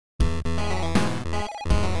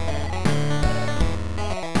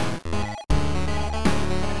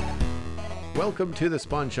Welcome to the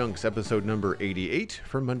Spawn Chunks, episode number 88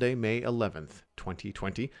 for Monday, May 11th,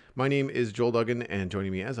 2020. My name is Joel Duggan, and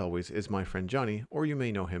joining me as always is my friend Jonny, or you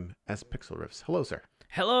may know him as Pixel Riffs. Hello, sir.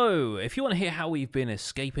 Hello! If you want to hear how we've been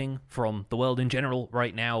escaping from the world in general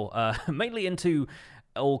right now, mainly into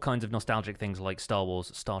all kinds of nostalgic things like Star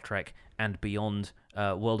Wars, Star Trek, and beyond,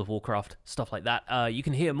 World of Warcraft, stuff like that, you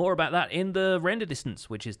can hear more about that in the Render Distance,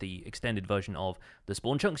 which is the extended version of the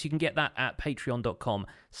Spawn Chunks. You can get that at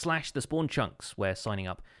patreon.com/thespawnchunks, where signing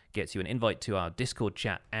up gets you an invite to our Discord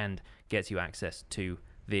chat and gets you access to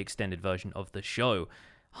the extended version of the show.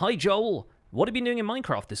 Hi, Joel! What have you been doing in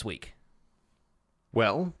Minecraft this week?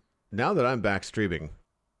 Well, now that I'm back streaming,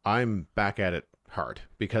 I'm back at it hard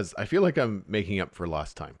because I feel like I'm making up for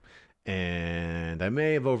lost time. And I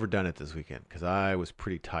may have overdone it this weekend because I was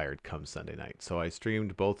pretty tired come Sunday night. So I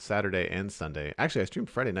streamed both Saturday and Sunday. Actually, I streamed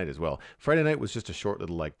Friday night as well. Friday night was just a short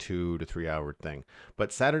little 2 to 3 hour thing.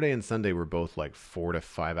 But Saturday and Sunday were both 4 to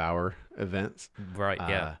 5 hour events. Right,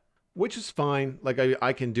 yeah. Which is fine.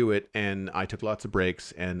 I can do it, and I took lots of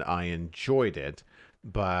breaks and I enjoyed it.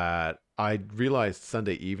 But I realized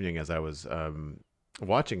Sunday evening as I was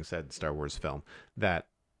watching said Star Wars film that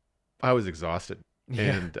I was exhausted.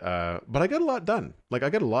 Yeah. And but I got a lot done. I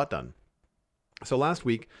got a lot done. So last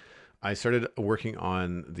week I started working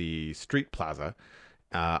on the street plaza.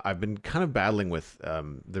 I've been kind of battling with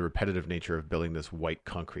the repetitive nature of building this white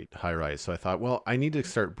concrete high rise. So I thought, well, I need to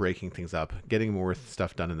start breaking things up, getting more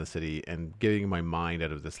stuff done in the city, and getting my mind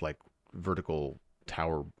out of this vertical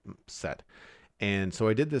tower set. And so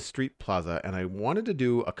I did this street plaza, and I wanted to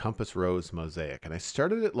do a Compass Rose mosaic. And I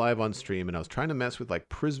started it live on stream, and I was trying to mess with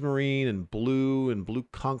prismarine and blue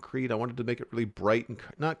concrete. I wanted to make it really bright and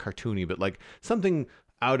not cartoony, but something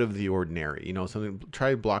out of the ordinary.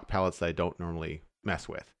 Try block palettes that I don't normally mess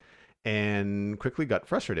with. And quickly got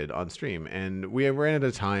frustrated on stream. And we ran out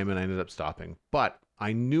of time, and I ended up stopping. But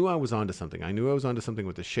I knew I was onto something. I knew I was onto something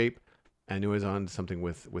with the shape. I knew I was onto something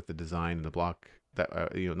with the design and the block. That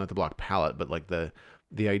not the block palette, but the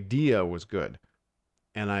idea was good.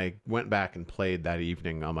 And I went back and played that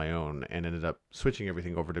evening on my own and ended up switching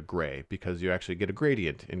everything over to gray because you actually get a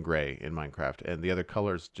gradient in gray in Minecraft, and the other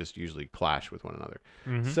colors just usually clash with one another.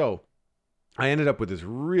 Mm-hmm. So I ended up with this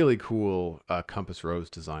really cool Compass Rose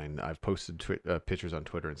design. I've posted pictures on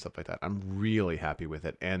Twitter and stuff like that. I'm really happy with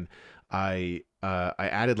it, and I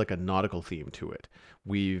added a nautical theme to it.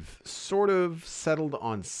 We've sort of settled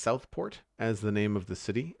on Southport as the name of the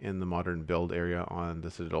city in the modern build area on the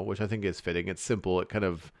Citadel, which I think is fitting. It's simple. It kind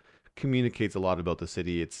of communicates a lot about the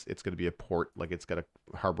city. It's going to be a port, it's got a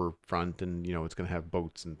harbor front, and it's going to have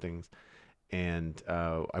boats and things. And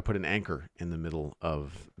I put an anchor in the middle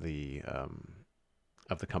of the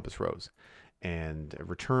Compass Rose, and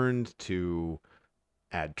returned to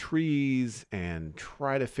add trees and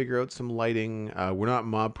try to figure out some lighting. We're not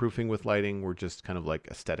mob proofing with lighting. We're just kind of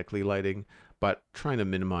aesthetically lighting, but trying to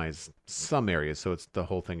minimize some areas so the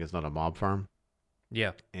whole thing is not a mob farm.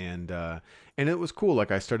 Yeah. And it was cool.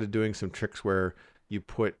 I started doing some tricks where you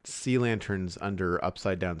put sea lanterns under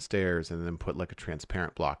upside down stairs and then put a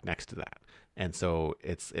transparent block next to that. And so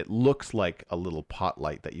it looks like a little pot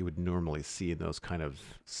light that you would normally see in those kind of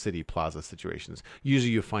city plaza situations.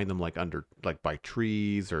 Usually you find them under by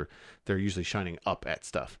trees, or they're usually shining up at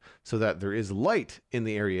stuff so that there is light in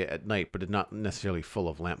the area at night, but it's not necessarily full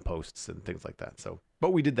of lampposts and things like that. So,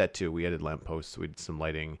 but we did that too. We added lampposts, we did some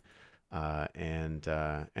lighting, and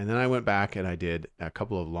then I went back and I did a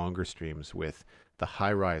couple of longer streams with the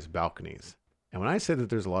high-rise balconies. And when I say that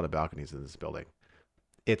there's a lot of balconies in this building,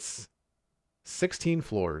 it's 16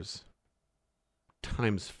 floors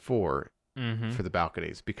times 4 for the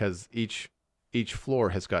balconies, because each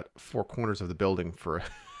floor has got 4 corners of the building for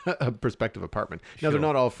a perspective apartment. Now, They're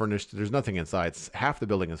not all furnished. There's nothing inside. Half the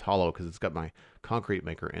building is hollow because it's got my concrete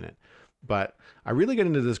maker in it. But I really get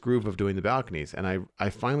into this groove of doing the balconies, and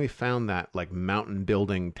I finally found that mountain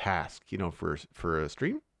building task, for a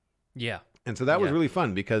stream. Yeah. And so that was really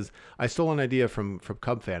fun because I stole an idea from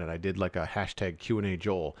CubFan, and I did a hashtag Q&A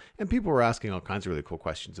Joel, and people were asking all kinds of really cool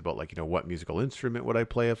questions about what musical instrument would I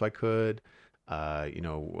play if I could,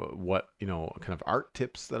 what kind of art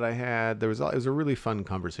tips that I had. It was a really fun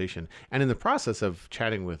conversation, and in the process of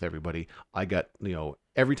chatting with everybody, I got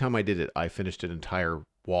every time I did it, I finished an entire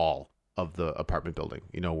wall of the apartment building,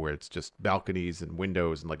 where it's just balconies and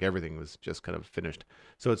windows and everything was just kind of finished.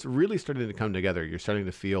 So it's really starting to come together. You're starting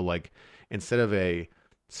to feel instead of a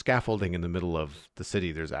scaffolding in the middle of the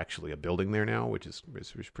city, there's actually a building there now, which is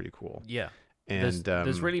pretty cool. Yeah. And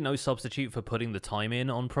there's really no substitute for putting the time in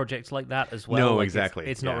on projects like that as well. No, exactly.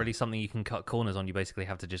 It's not really something you can cut corners on. You basically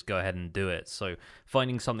have to just go ahead and do it. So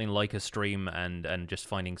finding something like a stream and just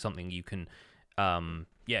finding something you can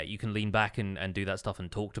yeah, you can lean back and do that stuff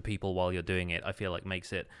and talk to people while you're doing it. I feel like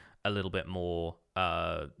makes it a little bit more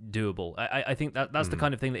doable. I think that's the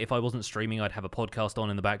kind of thing that if I wasn't streaming, I'd have a podcast on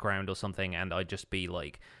in the background or something, and I'd just be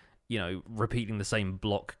like, repeating the same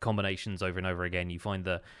block combinations over and over again. You find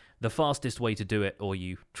the fastest way to do it, or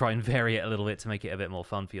you try and vary it a little bit to make it a bit more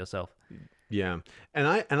fun for yourself. Yeah. And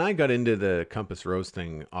I got into the Compass Rose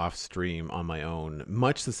thing off stream on my own,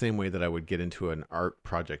 much the same way that I would get into an art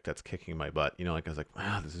project that's kicking my butt. Like I was like,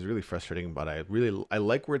 wow, this is really frustrating, but I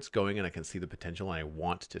like where it's going and I can see the potential and I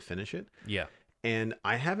want to finish it. Yeah. And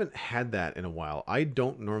I haven't had that in a while. I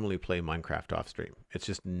don't normally play Minecraft off stream. It's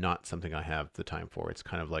just not something I have the time for. It's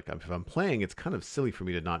kind of like if I'm playing, it's kind of silly for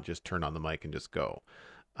me to not just turn on the mic and just go.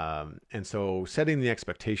 And so setting the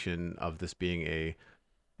expectation of this being a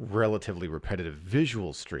relatively repetitive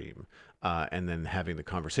visual stream, and then having the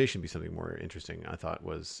conversation be something more interesting, I thought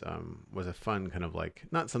was a fun kind of like,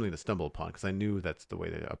 not something to stumble upon because I knew that's the way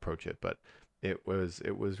to approach it, but it was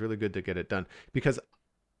really good to get it done because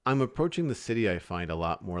I'm approaching the city, I find, a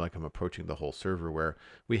lot more like I'm approaching the whole server, where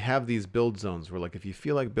we have these build zones where, like, if you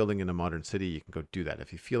feel like building in a modern city, you can go do that.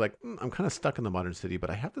 If you feel like, I'm kind of stuck in the modern city, but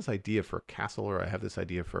I have this idea for a castle or I have this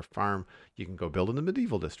idea for a farm, you can go build in the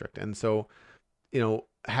medieval district. And so,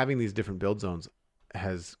 having these different build zones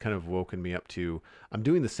has kind of woken me up to, I'm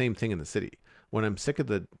doing the same thing in the city. When I'm sick of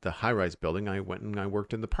the high-rise building, I went and I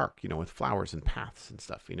worked in the park, with flowers and paths and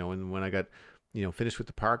stuff, and when I got finished with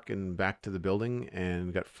the park and back to the building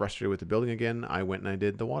and got frustrated with the building again, I went and I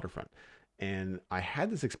did the waterfront. And I had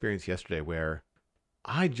this experience yesterday where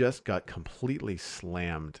I just got completely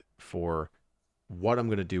slammed for what I'm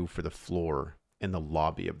going to do for the floor in the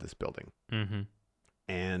lobby of this building. Mm-hmm.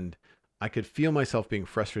 And I could feel myself being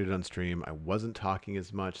frustrated on stream. I wasn't talking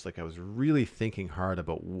as much. Like, I was really thinking hard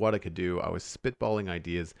about what I could do. I was spitballing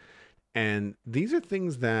ideas. And these are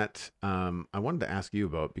things that I wanted to ask you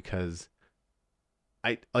about because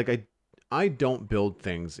I don't build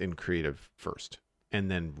things in creative first and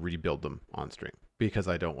then rebuild them on stream because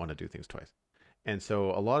I don't want to do things twice. And so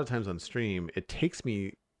a lot of times on stream, it takes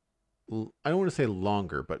me, I don't want to say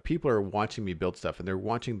longer, but people are watching me build stuff and they're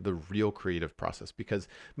watching the real creative process, because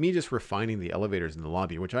me just refining the elevators in the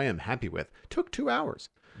lobby, which I am happy with, took 2 hours.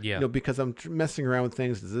 Yeah. Because I'm messing around with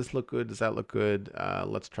things. Does this look good? Does that look good?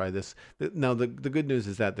 Let's try this. Now, the good news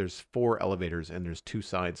is that there's 4 elevators and there's 2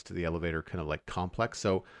 sides to the elevator, kind of like complex.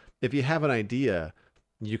 So if you have an idea,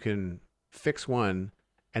 you can fix one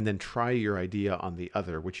and then try your idea on the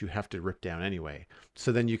other, which you have to rip down anyway.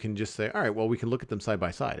 So then you can just say, all right, well, we can look at them side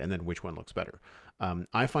by side and then which one looks better.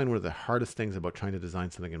 I find one of the hardest things about trying to design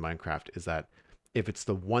something in Minecraft is that if it's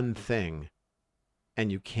the one thing and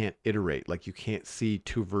you can't iterate, like you can't see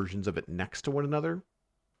 2 versions of it next to one another,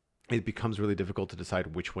 it becomes really difficult to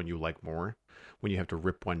decide which one you like more when you have to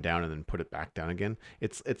rip one down and then put it back down again.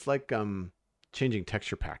 It's like changing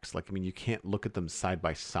texture packs. Like, I mean, you can't look at them side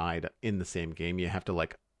by side in the same game. You have to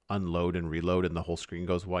like unload and reload and the whole screen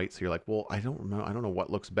goes white. So you're like, well, I don't know what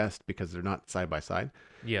looks best because they're not side by side.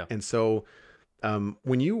 Yeah. And so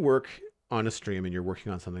when you work on a stream and you're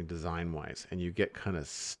working on something design wise and you get kind of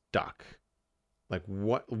stuck, like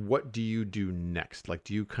what do you do next? Like,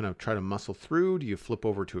 do you kind of try to muscle through? Do you flip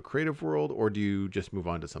over to a creative world, or do you just move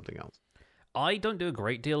on to something else? I don't do a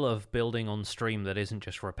great deal of building on stream that isn't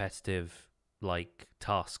just repetitive like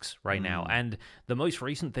tasks right now. And the most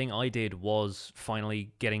recent thing I did was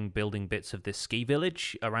finally building bits of this ski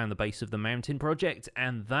village around the base of the mountain project,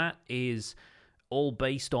 and that is all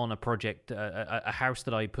based on a project, a house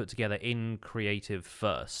that I put together in creative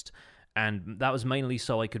first. And that was mainly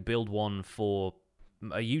so I could build one for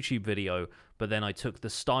a YouTube video, but then I took the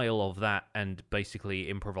style of that and basically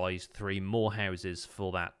improvised 3 more houses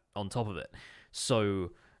for that on top of it.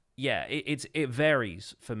 So yeah, it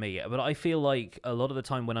varies for me, but I feel like a lot of the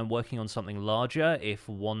time when I'm working on something larger, if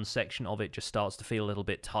one section of it just starts to feel a little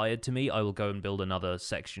bit tired to me, I will go and build another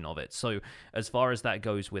section of it. So as far as that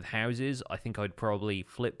goes with houses, I think I'd probably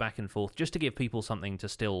flip back and forth just to give people something to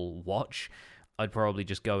still watch. I'd probably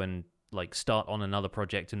just go and like start on another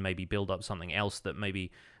project and maybe build up something else that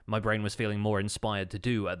maybe my brain was feeling more inspired to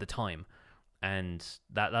do at the time. And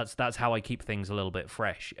that's how I keep things a little bit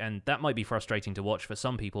fresh. And that might be frustrating to watch for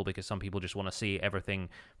some people, because some people just want to see everything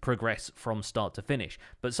progress from start to finish.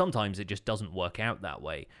 But sometimes it just doesn't work out that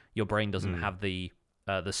way. Your brain doesn't have the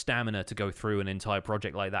stamina to go through an entire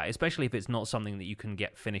project like that, especially if it's not something that you can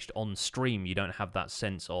get finished on stream. You don't have that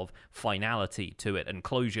sense of finality to it and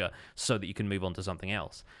closure so that you can move on to something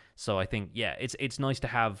else. So I think, yeah, it's nice to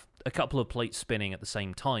have a couple of plates spinning at the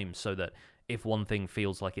same time, so that if one thing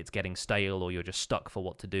feels like it's getting stale or you're just stuck for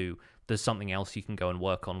what to do, there's something else you can go and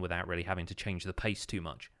work on without really having to change the pace too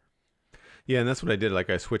much. Yeah, and that's what I did. Like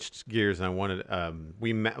I switched gears, and I wanted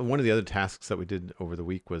one of the other tasks that we did over the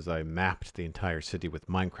week was I mapped the entire city with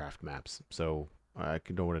Minecraft maps. So I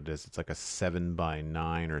can know what it is. It's like a 7 by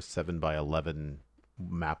 9 or 7 by 11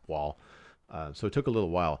 map wall. So it took a little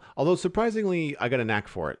while. Although surprisingly, I got a knack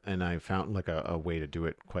for it, and I found like a way to do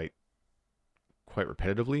it quite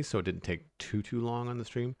repetitively, so it didn't take too long on the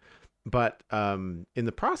stream. But in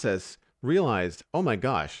the process, realized, oh my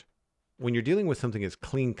gosh, when you're dealing with something as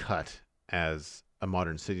clean cut as a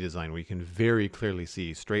modern city design, where you can very clearly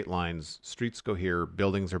see straight lines, streets go here,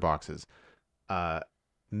 buildings or boxes.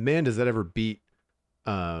 Man, does that ever beat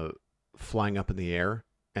flying up in the air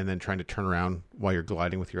and then trying to turn around while you're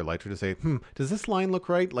gliding with your elytra to say, does this line look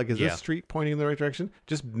right? Like, is this street pointing in the right direction?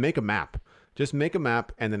 Just make a map. Just make a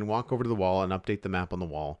map and then walk over to the wall and update the map on the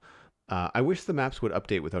wall. I wish the maps would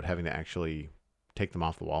update without having to actually take them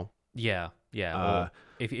off the wall. Yeah. Or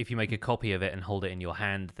if you make a copy of it and hold it in your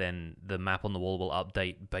hand, then the map on the wall will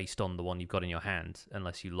update based on the one you've got in your hand,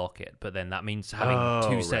 unless you lock it. But then that means having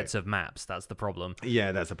two sets of maps. That's the problem.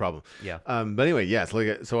 Yeah, that's the problem. Yeah. But anyway, yes.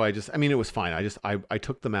 So it was fine. I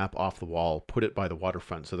took the map off the wall, put it by the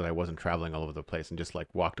waterfront so that I wasn't traveling all over the place, and just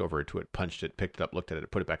like walked over to it, punched it, picked it up, looked at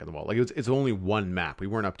it, put it back on the wall. Like it's only one map. We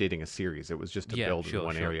weren't updating a series. It was just to build in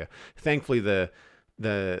one area. Thankfully,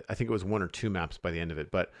 I think it was 1 or 2 maps by the end of it,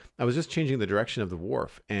 but I was just changing the direction of the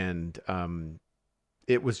wharf, and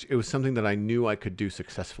it was something that I knew I could do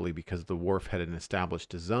successfully because the wharf had an established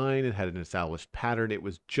design, it had an established pattern. It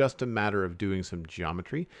was just a matter of doing some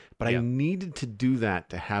geometry, but I needed to do that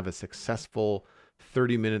to have a successful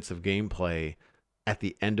 30 minutes of gameplay at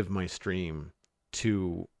the end of my stream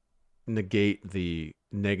to negate the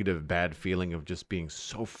negative bad feeling of just being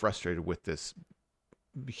so frustrated with this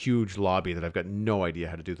huge lobby that I've got no idea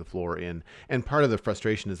how to do the floor in. And part of the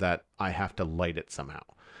frustration is that I have to light it somehow.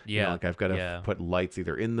 Like I've got to put lights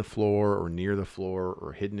either in the floor or near the floor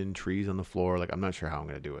or hidden in trees on the floor. Like I'm not sure how I'm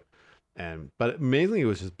going to do it. But amazingly, it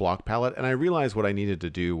was just block palette. And I realized what I needed to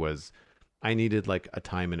do was I needed like a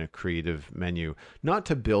time in a creative menu, not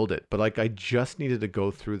to build it, but like I just needed to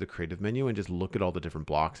go through the creative menu and just look at all the different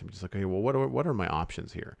blocks and just like, okay, well, what are my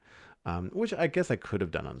options here? Which I guess I could have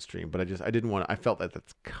done on stream, but I didn't want to, I felt that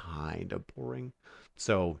that's kind of boring.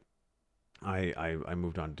 So I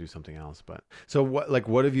moved on to do something else. But so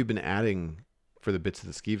what have you been adding for the bits of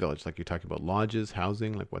the ski village? Like you're talking about lodges,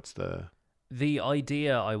 housing, like what's the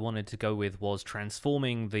idea I wanted to go with was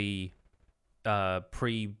transforming the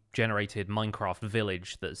pre-generated Minecraft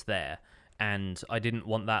village that's there. And I didn't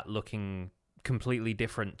want that looking completely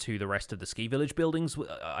different to the rest of the ski village buildings.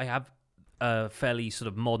 I have a fairly sort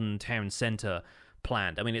of modern town center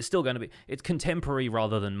planned. I mean, it's still going to be, it's contemporary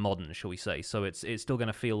rather than modern, shall we say. So it's still going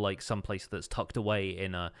to feel like some place that's tucked away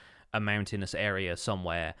in a mountainous area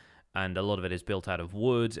somewhere. And a lot of it is built out of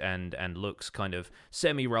wood and looks kind of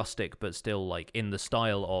semi-rustic, but still like in the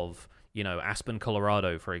style of, Aspen,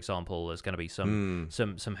 Colorado, for example. There's going to be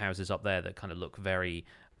some houses up there that kind of look very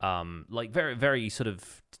very, very sort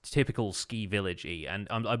of typical ski village-y. And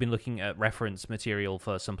I've been looking at reference material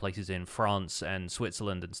for some places in France and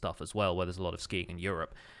Switzerland and stuff as well, where there's a lot of skiing in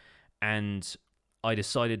Europe. And I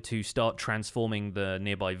decided to start transforming the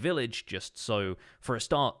nearby village just so, for a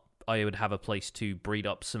start, I would have a place to breed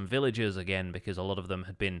up some villagers again, because a lot of them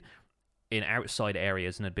had been in outside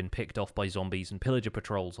areas and had been picked off by zombies and pillager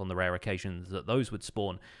patrols on the rare occasions that those would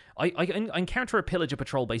spawn. I encounter a pillager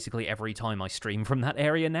patrol basically every time I stream from that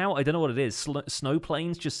area now. I don't know what it is. Snow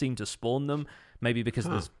planes just seem to spawn them, maybe because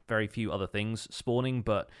there's very few other things spawning,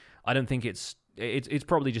 but I don't think it's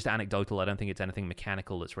probably just anecdotal. I don't think it's anything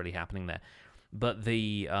mechanical that's really happening there. But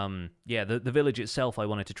the village itself I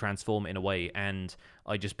wanted to transform in a way, and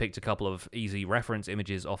I just picked a couple of easy reference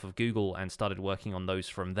images off of Google and started working on those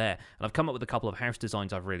from there. And I've come up with a couple of house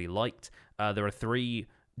designs I've really liked. There are 3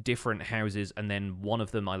 different houses, and then one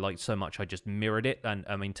of them I liked so much I just mirrored it,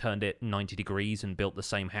 and turned it 90 degrees and built the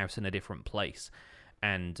same house in a different place.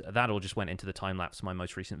 And that all just went into the time-lapse of my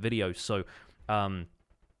most recent video. So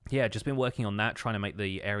just been working on that, trying to make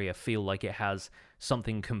the area feel like it has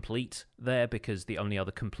something complete there, because the only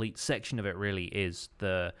other complete section of it really is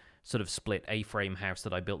the sort of split A-frame house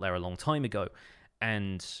that I built there a long time ago.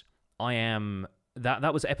 And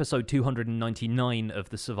that was episode 299 of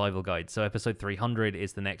the survival guide. So episode 300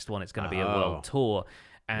 is the next one. It's going to be a world tour.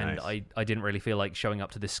 And nice. I didn't really feel like showing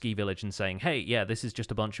up to this ski village and saying, hey, yeah, this is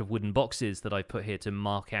just a bunch of wooden boxes that I put here to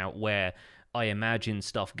mark out where I imagine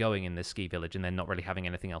stuff going in this ski village, and then not really having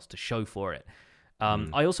anything else to show for it.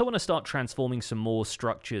 I also want to start transforming some more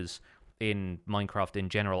structures in Minecraft in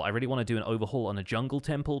general. I really want to do an overhaul on a jungle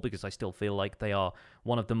temple because I still feel like they are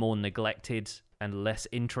one of the more neglected and less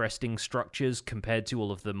interesting structures compared to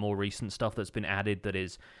all of the more recent stuff that's been added that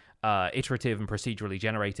is iterative and procedurally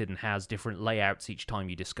generated and has different layouts each time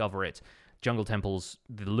you discover it. Jungle temples,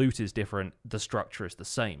 the loot is different, the structure is the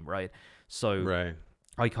same, right? So Right.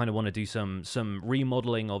 I kind of want to do some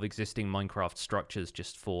remodeling of existing Minecraft structures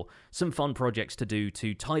just for some fun projects to do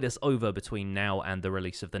to tide us over between now and the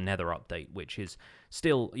release of the Nether update, which is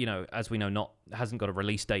still, as we know, hasn't got a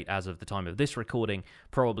release date as of the time of this recording.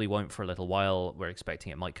 Probably won't for a little while. We're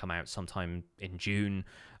expecting it might come out sometime in June,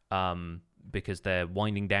 because they're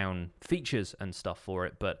winding down features and stuff for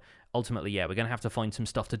it. But ultimately, yeah, we're going to have to find some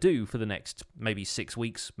stuff to do for the next maybe 6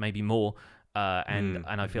 weeks, maybe more. And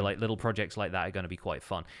I feel like little projects like that are going to be quite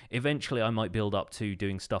fun. Eventually, I might build up to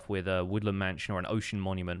doing stuff with a woodland mansion or an ocean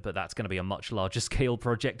monument, but that's going to be a much larger scale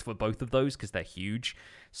project for both of those because they're huge.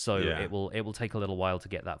 So it will take a little while to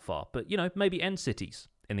get that far. But maybe end cities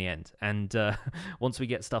in the end. And once we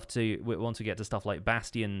get to stuff like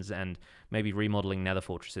bastions and maybe remodeling nether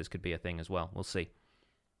fortresses could be a thing as well. We'll see.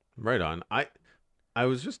 Right on. I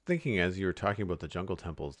was just thinking as you were talking about the jungle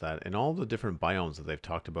temples that in all the different biomes that they've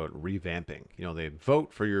talked about revamping, they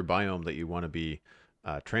vote for your biome that you want to be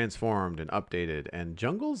transformed and updated, and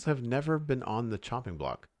jungles have never been on the chopping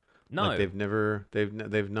block. No, like they've not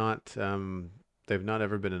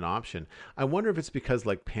ever been an option. I wonder if it's because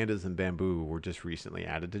like pandas and bamboo were just recently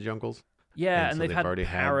added to jungles. Yeah, and and so they've had already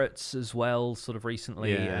parrots as well, sort of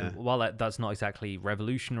recently. Yeah. And while that's not exactly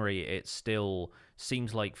revolutionary, it still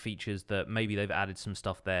seems like features that maybe they've added some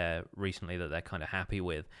stuff there recently that they're kind of happy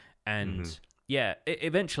with. And yeah,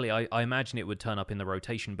 eventually I imagine it would turn up in the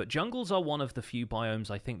rotation. But jungles are one of the few biomes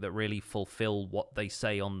I think that really fulfill what they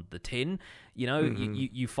say on the tin.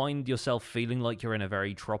 You find yourself feeling like you're in a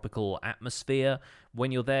very tropical atmosphere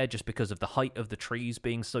when you're there, just because of the height of the trees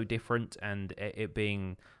being so different and it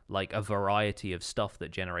being like a variety of stuff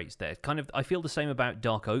that generates there. Kind of, I feel the same about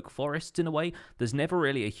dark oak forests in a way. There's never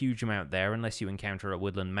really a huge amount there unless you encounter a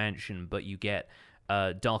woodland mansion, but you get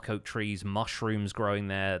dark oak trees, mushrooms growing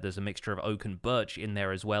there. There's a mixture of oak and birch in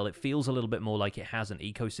there as well. It feels a little bit more like it has an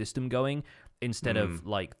ecosystem going instead of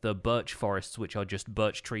like the birch forests, which are just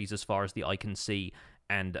birch trees as far as the eye can see,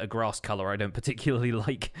 and a grass color I don't particularly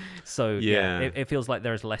like. So yeah, it feels like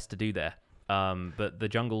there's less to do there. But the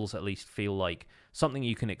jungles at least feel like something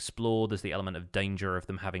you can explore. There's the element of danger of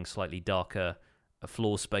them having slightly darker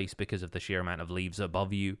floor space because of the sheer amount of leaves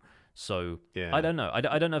above you. So yeah. I don't know. I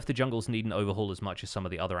don't know if the jungles need an overhaul as much as some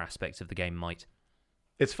of the other aspects of the game might.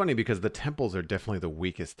 It's funny because the temples are definitely the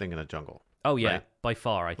weakest thing in a jungle. Oh yeah, right? By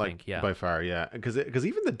far I think. Yeah, by far, yeah. Because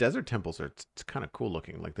even the desert temples are it's kind of cool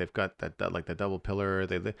looking. Like they've got that like the double pillar.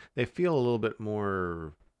 They feel a little bit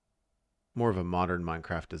more of a modern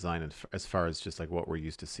Minecraft design as far as just like what we're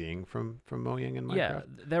used to seeing from Mojang and Minecraft. Yeah,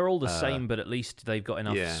 they're all the same, but at least they've got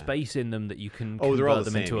enough space in them that you can convert they're all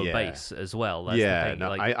them same, into a base as well. That's yeah, the thing.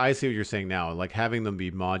 no, I see what you're saying now. Like having them be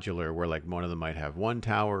modular, where like one of them might have one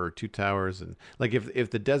tower or two towers, and like if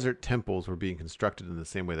the desert temples were being constructed in the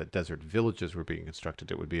same way that desert villages were being constructed,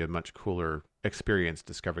 it would be a much cooler experience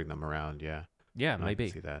discovering them around. Yeah, maybe. I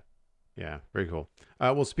can see that. Yeah, very cool.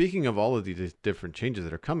 Well, speaking of all of these different changes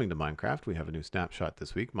that are coming to Minecraft, we have a new snapshot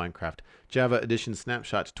this week, Minecraft Java Edition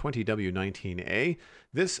Snapshot 20W19A.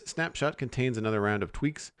 This snapshot contains another round of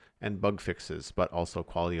tweaks and bug fixes, but also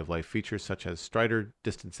quality of life features such as strider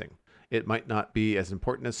distancing. It might not be as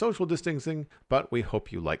important as social distancing, but we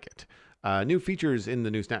hope you like it. New features in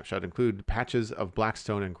the new snapshot include patches of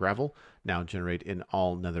blackstone and gravel now generate in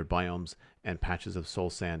all nether biomes, and patches of soul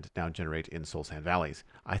sand now generate in soul sand valleys.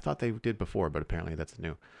 I thought they did before, but apparently that's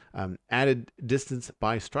new. Added distance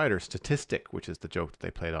by strider statistic, which is the joke that they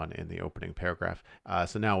played on in the opening paragraph.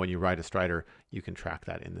 So now when you ride a strider, you can track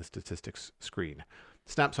that in the statistics screen.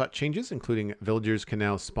 Snapshot changes, including villagers can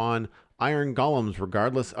now spawn iron golems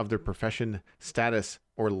regardless of their profession, status,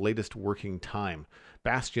 or latest working time.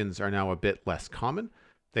 Bastions are now a bit less common.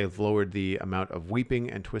 They've lowered the amount of weeping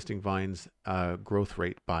and twisting vines growth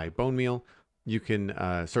rate by bone meal. You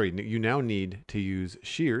now need to use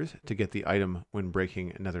shears to get the item when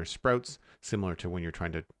breaking nether sprouts, similar to when you're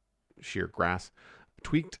trying to shear grass.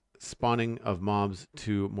 Tweaked spawning of mobs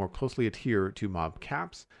to more closely adhere to mob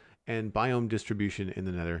caps, and biome distribution in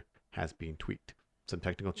the nether has been tweaked. Some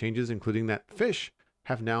technical changes, including that fish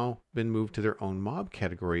have now been moved to their own mob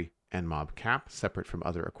category and mob cap, separate from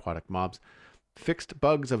other aquatic mobs. Fixed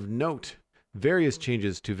bugs of note. Various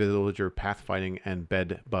changes to villager pathfinding and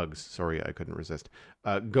bed bugs. Sorry, I couldn't resist.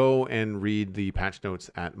 Go and read the patch notes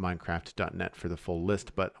at minecraft.net for the full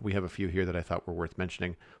list, but we have a few here that I thought were worth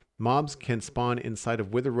mentioning. Mobs can spawn inside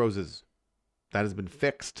of wither roses That has been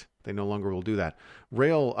fixed. They no longer will do that.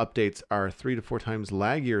 Rail updates are 3 to 4 times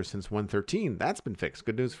laggier since 1.13. That's been fixed.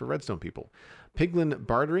 Good news for Redstone people. Piglin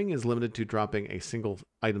bartering is limited to dropping a single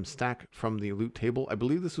item stack from the loot table. I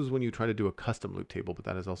believe this was when you try to do a custom loot table, but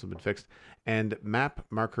that has also been fixed. And map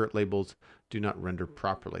marker labels do not render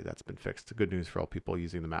properly. That's been fixed. Good news for all people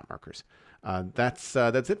using the map markers. That's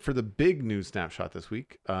it for the big news snapshot this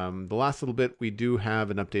week. The last little bit, we do have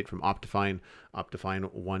an update from Optifine. Optifine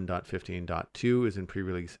 1.15.2 is in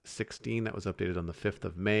pre-release 16. That was updated on the 5th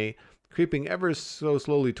of May, creeping ever so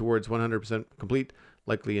slowly towards 100% complete,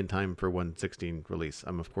 likely in time for 1.16 release.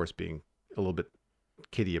 I'm, of course, being a little bit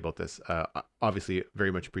kiddie about this. Obviously,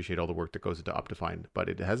 very much appreciate all the work that goes into Optifine, but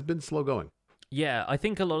it has been slow going. Yeah, I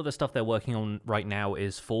think a lot of the stuff they're working on right now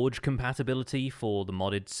is Forge compatibility for the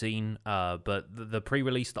modded scene, but the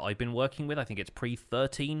pre-release that I've been working with, I think it's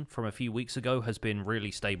pre-13 from a few weeks ago, has been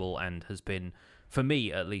really stable and has been, for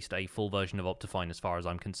me at least, a full version of Optifine as far as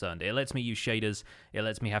I'm concerned. It lets me use shaders, it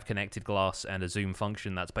lets me have connected glass and a zoom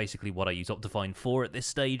function. That's basically what I use Optifine for at this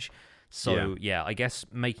stage. So yeah, I guess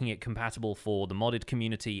making it compatible for the modded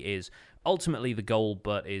community is ultimately the goal,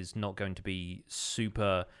 but is not going to be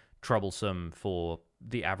super troublesome for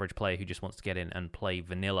the average player who just wants to get in and play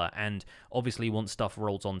vanilla. And obviously once stuff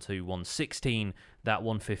rolls onto 1.16, that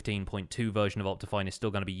 1.15.2 version of Optifine is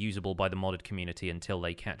still going to be usable by the modded community until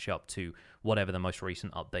they catch up to whatever the most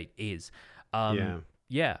recent update is.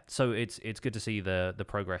 Yeah, so it's good to see the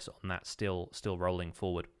progress on that still rolling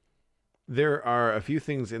forward. There are a few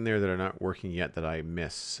things in there that are not working yet that I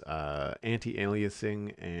miss.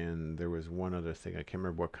 Anti-aliasing, and there was one other thing. I can't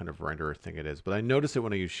remember what kind of renderer thing it is, but I noticed it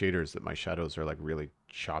when I use shaders that my shadows are like really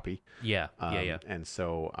choppy. Yeah. And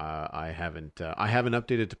so I haven't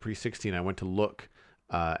updated to pre-16. I went to look,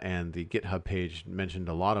 and the GitHub page mentioned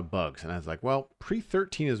a lot of bugs, and I was like, well,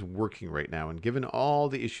 pre-13 is working right now, and given all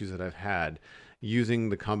the issues that I've had using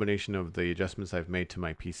the combination of the adjustments I've made to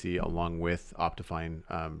my PC along with Optifine,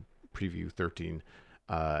 Preview 13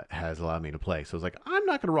 has allowed me to play. So I was like, I'm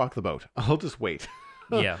not going to rock the boat. I'll just wait.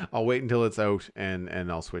 Yeah. I'll wait until it's out and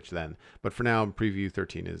I'll switch then. But for now, Preview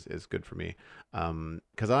 13 is good for me.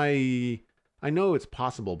 Because I know it's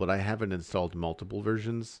possible, but I haven't installed multiple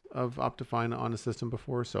versions of Optifine on a system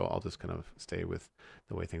before. So I'll just kind of stay with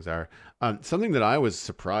the way things are. Something that I was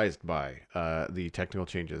surprised by, the technical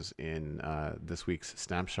changes in this week's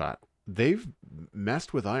snapshot. They've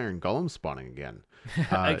messed with iron golem spawning again.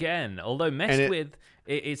 Again, although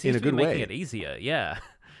it seems to be making it easier. Yeah.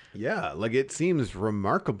 Yeah, like it seems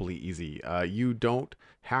remarkably easy. You don't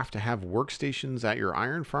have to have workstations at your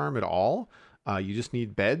iron farm at all. You just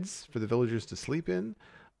need beds for the villagers to sleep in.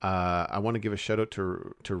 I want to give a shout out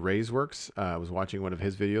to Ray's I was watching one of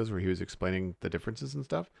his videos where he was explaining the differences and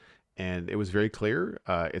stuff, and it was very clear.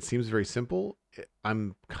 It seems very simple.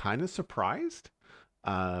 I'm kind of surprised.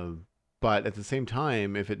 But at the same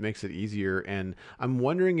time, if it makes it easier, and I'm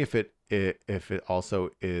wondering if it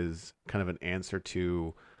also is kind of an answer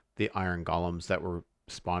to the iron golems that were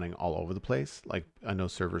spawning all over the place. Like I know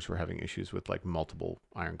servers were having issues with like multiple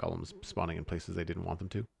iron golems spawning in places they didn't want them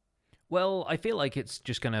to. Well, I feel like it's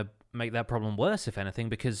just going to make that problem worse, if anything,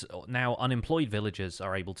 because now unemployed villagers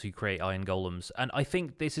are able to create iron golems. And I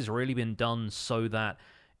think this has really been done so that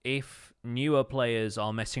if newer players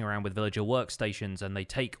are messing around with villager workstations and they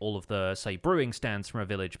take all of the, say, brewing stands from a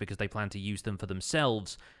village because they plan to use them for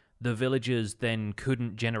themselves, the villagers then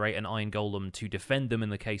couldn't generate an iron golem to defend them in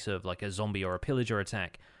the case of like a zombie or a pillager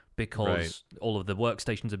attack because all of the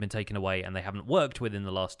workstations have been taken away and they haven't worked within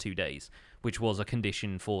the last 2 days, which was a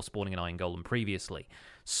condition for spawning an iron golem previously.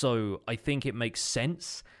 So I think it makes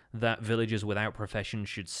sense that villagers without profession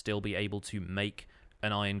should still be able to make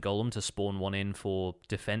an iron golem to spawn one in for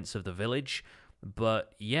defense of the village.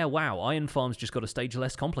 But yeah, wow, iron farms just got a stage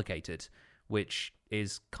less complicated, which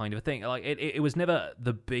is kind of a thing. Like it was never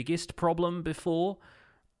the biggest problem before,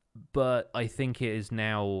 but I think it is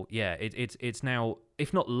now. Yeah, it's now,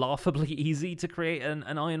 if not laughably easy to create an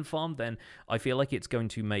iron farm, then I feel like it's going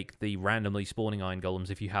to make the randomly spawning iron golems,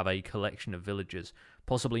 if you have a collection of villagers,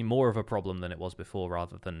 possibly more of a problem than it was before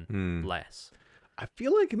rather than less. I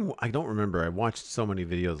feel like, I don't remember, I watched so many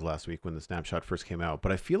videos last week when the snapshot first came out,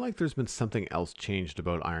 but I feel like there's been something else changed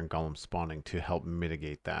about iron golem spawning to help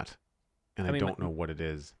mitigate that. And I don't know what it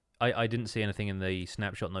is. I didn't see anything in the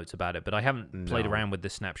snapshot notes about it, but I haven't played around with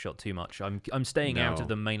this snapshot too much. I'm staying out of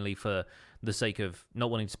them mainly for the sake of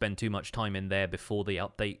not wanting to spend too much time in there before the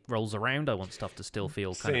update rolls around. I want stuff to still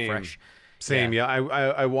feel kind of fresh. Same, yeah.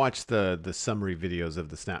 I watched the summary videos of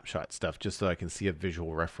the snapshot stuff just so I can see a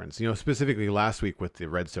visual reference. Specifically last week with the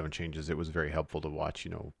redstone changes, it was very helpful to watch.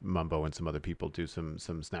 Mumbo and some other people do some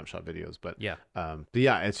snapshot videos. But yeah,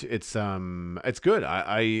 it's good.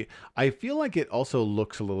 I feel like it also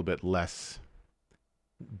looks a little bit less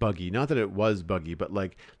buggy. Not that it was buggy, but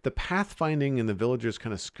like the pathfinding and the villagers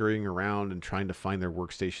kind of scurrying around and trying to find their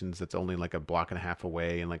workstations that's only like a block and a half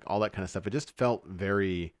away and like all that kind of stuff. It just felt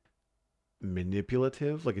very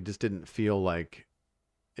manipulative. Like it just didn't feel like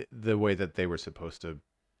the way that they were supposed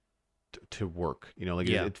to work.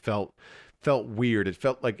 It felt weird. It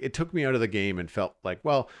felt like it took me out of the game and felt like,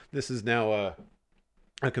 well, this is now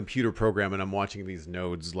a computer program and I'm watching these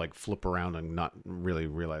nodes like flip around and not really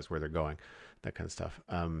realize where they're going. That kind of stuff.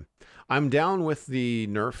 I'm down with the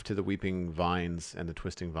nerf to the weeping vines and the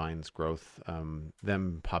twisting vines growth.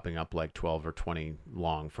 Them popping up like 12 or 20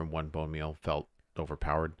 long from one bone meal felt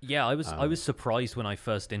overpowered. Yeah, I was surprised when I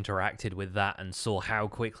first interacted with that and saw how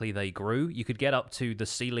quickly they grew. You could get up to the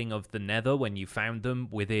ceiling of the Nether when you found them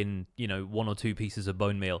within, 1 or 2 pieces of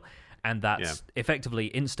bone meal, and that's effectively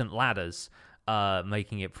instant ladders,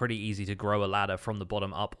 making it pretty easy to grow a ladder from the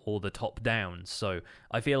bottom up or the top down. So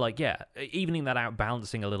I feel like, evening that out,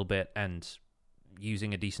 balancing a little bit and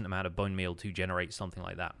using a decent amount of bone meal to generate something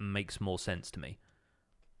like that makes more sense to me.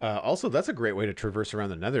 Also, that's a great way to traverse around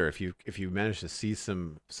the Nether. If you manage to see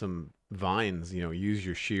some vines, use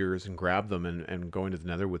your shears and grab them and go into the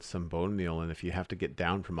Nether with some bone meal. And if you have to get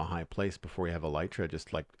down from a high place before you have elytra,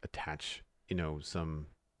 just like attach, some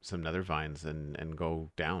Nether vines and go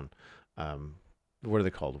down. What are they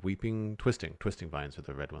called? Twisting vines are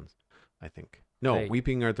the red ones, I think. No,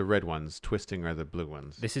 weeping are the red ones, twisting are the blue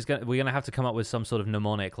ones. We're gonna have to come up with some sort of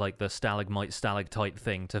mnemonic, like the stalagmite stalactite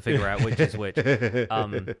thing, to figure out which is which.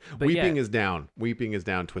 But weeping is down,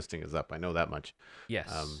 twisting is up. I know that much.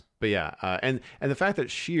 Yes. But yeah, and the fact that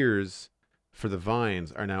shears for the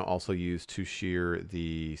vines are now also used to shear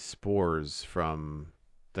the spores from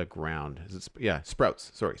the ground.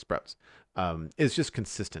 Sprouts. Sorry, sprouts. It's just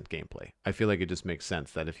consistent gameplay. I feel like it just makes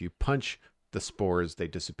sense that if you punch the spores, they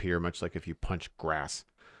disappear, much like if you punch grass.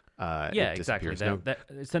 Exactly.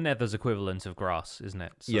 It's the Nether's equivalent of grass, isn't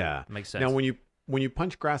it? So yeah, it makes sense. Now, when you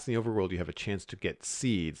punch grass in the overworld, you have a chance to get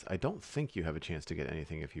seeds. I don't think you have a chance to get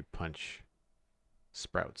anything if you punch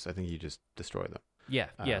sprouts. I think you just destroy them.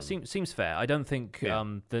 Yeah, seems fair. I don't think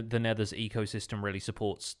the Nether's ecosystem really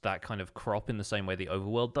supports that kind of crop in the same way the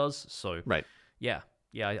overworld does. So right.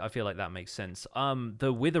 Yeah, I feel like that makes sense.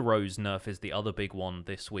 The Wither Rose nerf is the other big one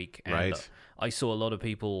this week. And right. I saw a lot of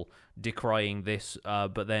people decrying this,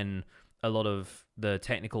 but then a lot of the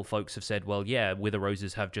technical folks have said, well, yeah, Wither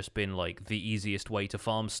Roses have just been like the easiest way to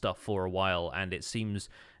farm stuff for a while, and it seems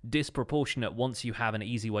disproportionate once you have an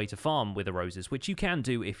easy way to farm Wither Roses, which you can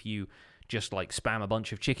do if you just like spam a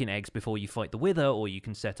bunch of chicken eggs before you fight the Wither, or you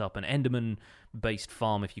can set up an Enderman-based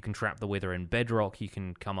farm. If you can trap the Wither in bedrock, you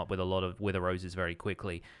can come up with a lot of Wither Roses very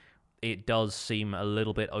quickly. It does seem a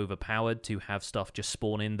little bit overpowered to have stuff just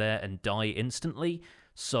spawn in there and die instantly,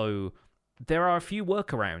 so there are a few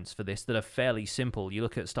workarounds for this that are fairly simple. You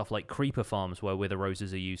look at stuff like creeper farms where Wither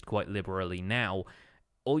Roses are used quite liberally now.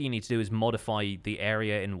 All you need to do is modify the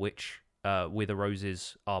area in which Wither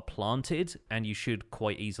Roses are planted, and you should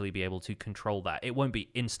quite easily be able to control that. It won't be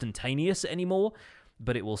instantaneous anymore,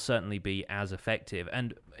 but it will certainly be as effective.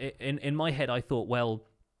 And in my head, I thought, well,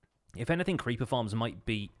 if anything, creeper farms might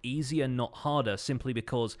be easier, not harder, simply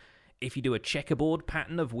because if you do a checkerboard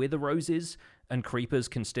pattern of Wither Roses and creepers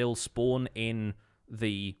can still spawn in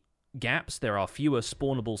the gaps, there are fewer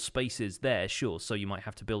spawnable spaces there, sure, so you might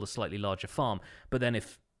have to build a slightly larger farm. But then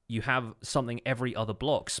if you have something every other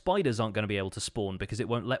block, spiders aren't going to be able to spawn because it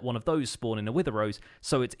won't let one of those spawn in a Wither Rose,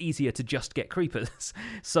 so it's easier to just get creepers.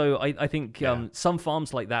 So I think some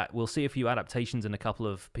farms like that, we'll see a few adaptations in a couple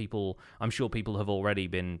of people. I'm sure people have already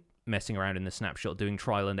been messing around in the snapshot, doing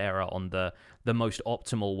trial and error on the most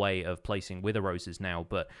optimal way of placing Wither Roses now,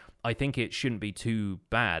 but I think it shouldn't be too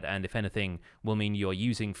bad, and if anything, will mean you're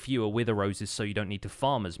using fewer Wither Roses so you don't need to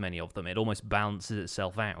farm as many of them. It almost balances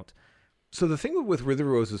itself out. So the thing with Wither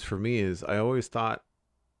Roses for me is I always thought,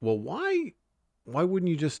 well, why wouldn't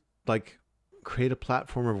you just like create a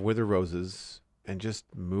platform of Wither Roses and just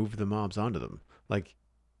move the mobs onto them? Like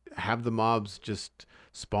have the mobs just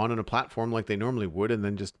spawn on a platform like they normally would and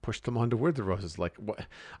then just push them onto Wither Roses. Like what?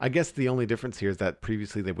 I guess the only difference here is that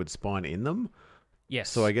previously they would spawn in them. Yes.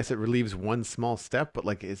 So I guess it relieves one small step, but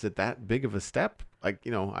like, is it that big of a step? Like,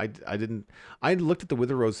 I looked at the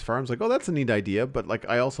wither rose farms like, oh, that's a neat idea. But like,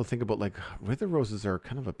 I also think about like wither roses are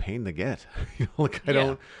kind of a pain to get. Like I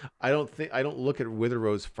don't look at wither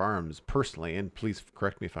rose farms personally. And please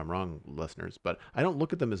correct me if I'm wrong, listeners, but I don't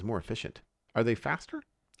look at them as more efficient. Are they faster?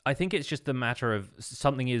 I think it's just the matter of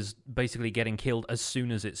something is basically getting killed as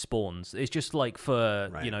soon as it spawns. It's just like for,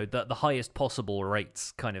 the highest possible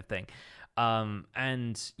rates kind of thing.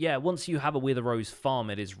 And yeah, once you have a wither rose farm,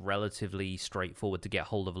 it is relatively straightforward to get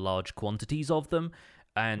hold of large quantities of them.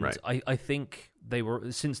 And I think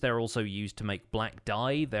since they're also used to make black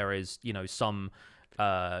dye, there is, some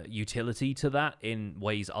utility to that in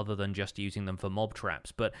ways other than just using them for mob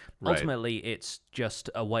traps. But ultimately, it's just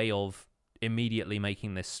a way of immediately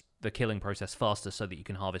making the killing process faster so that you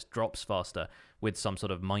can harvest drops faster with some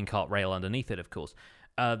sort of minecart rail underneath it, of course.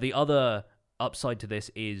 The other upside to this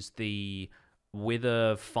is the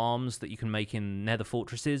wither farms that you can make in nether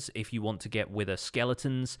fortresses. If you want to get wither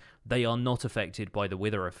skeletons, they are not affected by the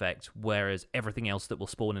wither effect, whereas everything else that will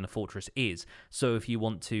spawn in a fortress is. So if you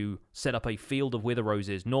want to set up a field of wither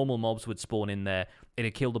roses, normal mobs would spawn in there,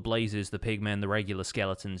 it'd kill the blazes, the pigmen, the regular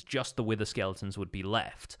skeletons, just the wither skeletons would be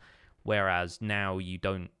left. Whereas now you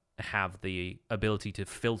don't have the ability to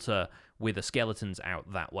filter wither skeletons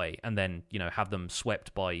out that way and then, have them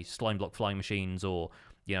swept by slime block flying machines or,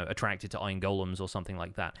 attracted to iron golems or something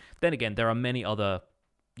like that. Then again, there are many other,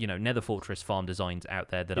 nether fortress farm designs out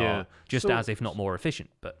there that are just as, if not more efficient.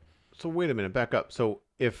 But so wait a minute, back up. So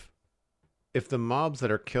if the mobs that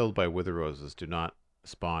are killed by wither roses do not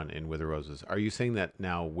spawn in wither roses, are you saying that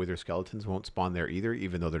now wither skeletons won't spawn there either,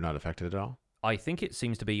 even though they're not affected at all? I think it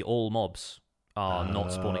seems to be all mobs are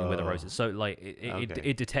not spawning wither roses. So, like,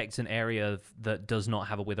 it detects an area that does not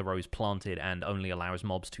have a wither rose planted and only allows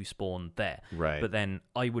mobs to spawn there. Right. But then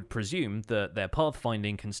I would presume that their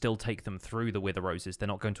pathfinding can still take them through the wither roses. They're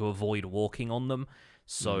not going to avoid walking on them.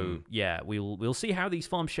 So, we'll see how these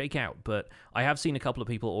farms shake out. But I have seen a couple of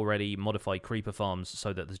people already modify creeper farms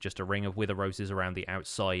so that there's just a ring of wither roses around the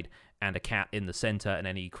outside and a cat in the center, and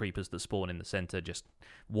any creepers that spawn in the center just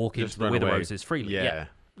walk into the wither roses freely. Yeah.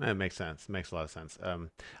 That makes sense. Makes a lot of sense.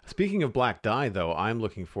 Speaking of black dye, though, I'm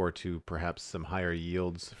looking forward to perhaps some higher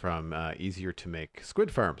yields from easier to make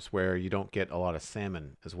squid farms where you don't get a lot of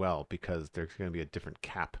salmon as well, because there's going to be a different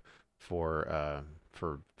cap for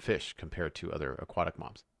fish compared to other aquatic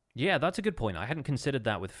mobs. Yeah, that's a good point. I hadn't considered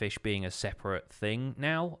that with fish being a separate thing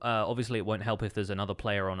now. Obviously, it won't help if there's another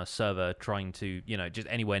player on a server trying to, just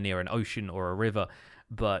anywhere near an ocean or a river.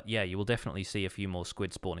 But yeah, you will definitely see a few more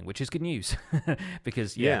squid spawning, which is good news.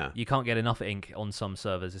 Because, you can't get enough ink on some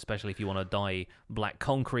servers, especially if you want to dye black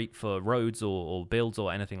concrete for roads or builds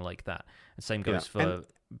or anything like that. The same goes for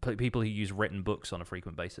people who use written books on a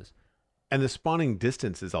frequent basis. And the spawning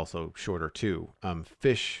distance is also shorter too.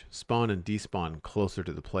 Fish spawn and despawn closer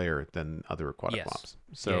to the player than other aquatic mobs.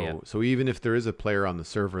 So even if there is a player on the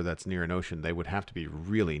server that's near an ocean, they would have to be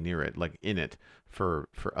really near it, like in it, for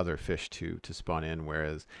other fish to spawn in.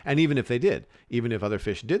 And even if other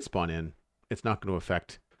fish did spawn in, it's not going to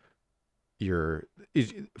affect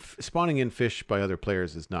spawning in fish by other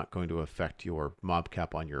players is not going to affect your mob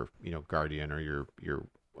cap on your guardian or your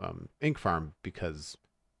ink farm, because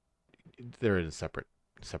they're in a separate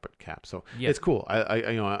cap. So it's cool.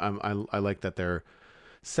 I like that they're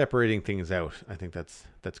separating things out. I think that's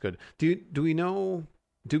good. Do we know,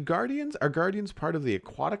 are guardians part of the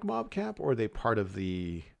aquatic mob cap, or are they part of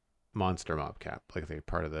the monster mob cap? Like, are they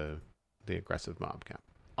part of the aggressive mob cap?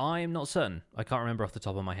 I'm not certain. I can't remember off the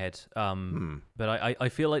top of my head. But I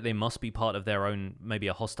feel like they must be part of their own, maybe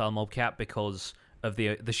a hostile mob cap, because of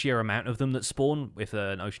the sheer amount of them that spawn. If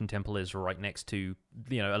an ocean temple is right next to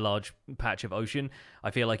a large patch of ocean,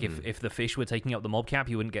 I feel like if the fish were taking up the mob cap,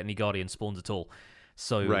 you wouldn't get any guardian spawns at all.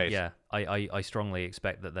 So I strongly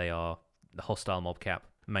expect that they are the hostile mob cap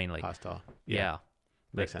mainly. Hostile,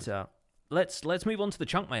 makes sense. Let's move on to the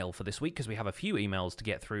chunk mail for this week, because we have a few emails to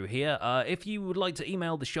get through here. If you would like to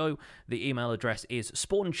email the show, the email address is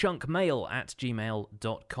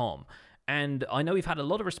spawnchunkmail@gmail.com. And I know we've had a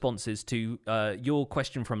lot of responses to your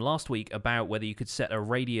question from last week about whether you could set a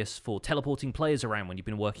radius for teleporting players around when you've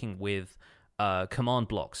been working with command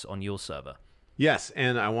blocks on your server. Yes,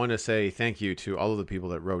 and I want to say thank you to all of the people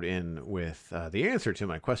that wrote in with the answer to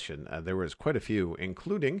my question. There was quite a few,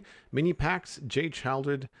 including Minipax, Jay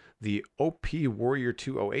Childred, the OP Warrior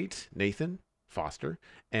 208, Nathan Foster,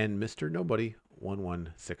 and Mr. Nobody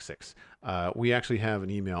 1166. We actually have an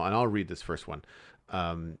email, and I'll read this first one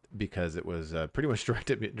because it was pretty much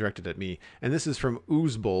directed at me. And this is from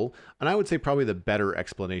Oozbull, and I would say probably the better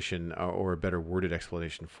explanation or a better worded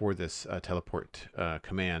explanation for this teleport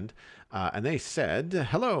command. And they said,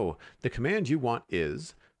 hello, the command you want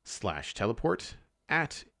is /teleport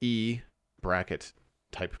at E bracket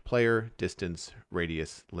type player, distance,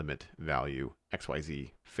 radius, limit, value,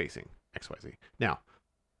 XYZ, facing XYZ. Now,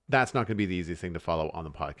 that's not going to be the easiest thing to follow on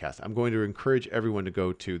the podcast. I'm going to encourage everyone to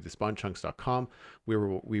go to thespawnchunks.com.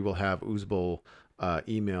 We will have Oozbull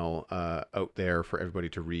email out there for everybody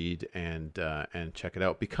to read and check it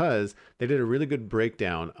out, because they did a really good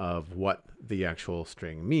breakdown of what the actual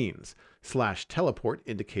string means. /teleport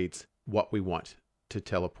indicates what we want to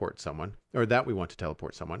teleport someone, or that we want to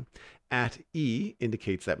teleport someone. At E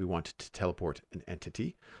indicates that we want to teleport an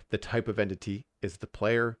entity. The type of entity is the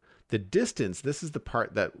player. The distance, this is the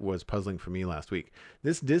part that was puzzling for me last week.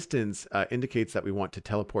 This distance indicates that we want to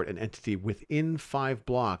teleport an entity within 5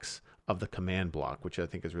 blocks of the command block, which I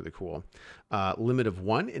think is really cool. Limit of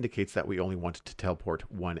 1 indicates that we only want to teleport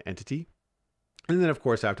one entity. And then, of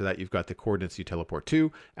course, after that, you've got the coordinates you teleport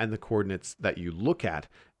to and the coordinates that you look at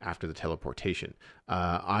after the teleportation.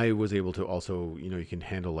 I was able to also, you can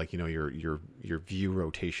handle like, your view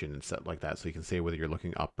rotation and stuff like that. So you can say whether you're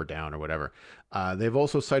looking up or down or whatever. They've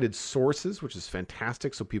also cited sources, which is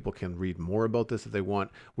fantastic. So people can read more about this if they want.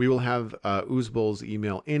 We will have Oozbull's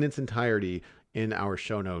email in its entirety in our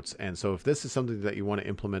show notes. And so if this is something that you want to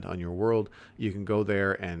implement on your world, you can go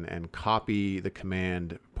there and copy the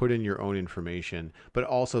command, put in your own information, but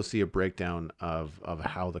also see a breakdown of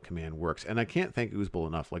how the command works. And I can't thank Oozbull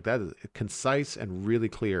enough. Like, that is concise and really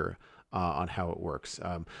clear on how it works.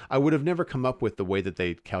 I would have never come up with the way that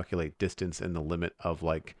they calculate distance and the limit of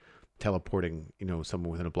like teleporting, someone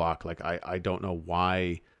within a block. Like, I don't know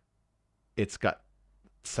why it's got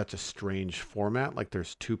such a strange format. Like,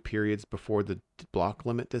 there's 2 periods before the block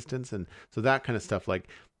limit distance, and so that kind of stuff. Like,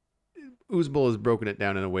 Oozbull has broken it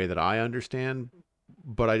down in a way that I understand,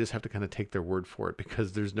 but I just have to kind of take their word for it,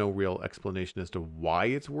 because there's no real explanation as to why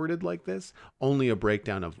it's worded like this, only a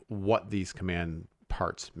breakdown of what these command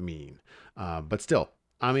parts mean. But still,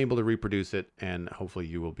 I'm able to reproduce it, and hopefully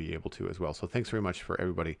you will be able to as well. So thanks very much for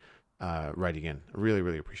everybody writing in. Really,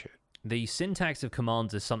 really appreciate it. The syntax of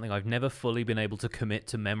commands is something I've never fully been able to commit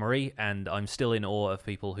to memory, and I'm still in awe of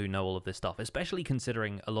people who know all of this stuff, especially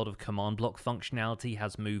considering a lot of command block functionality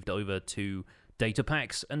has moved over to data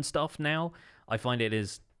packs and stuff now. I find it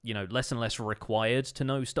is, less and less required to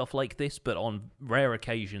know stuff like this, but on rare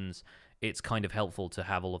occasions, it's kind of helpful to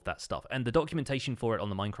have all of that stuff. And the documentation for it on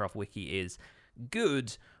the Minecraft wiki is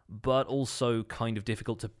good, but also kind of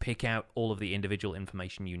difficult to pick out all of the individual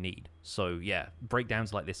information you need. So yeah,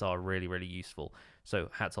 breakdowns like this are really, really useful. So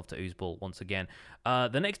hats off to Oozbull once again.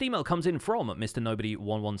 The next email comes in from Mr.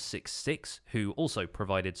 Nobody1166, who also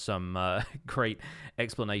provided some great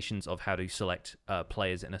explanations of how to select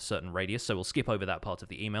players in a certain radius. So we'll skip over that part of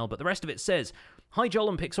the email, but the rest of it says, "Hi Joel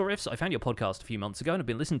and Pixel Riffs, I found your podcast a few months ago and have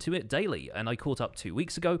been listening to it daily, and I caught up 2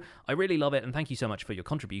 weeks ago. I really love it, and thank you so much for your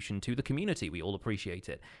contribution to the community. We all appreciate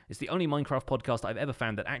it. It's the only Minecraft podcast I've ever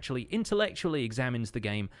found that actually intellectually examines the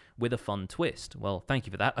game with a fun twist." Well, thank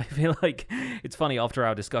you for that. I feel like it's funny, after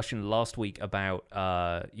our discussion last week about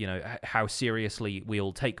how seriously we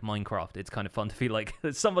all take Minecraft, it's kind of fun to feel like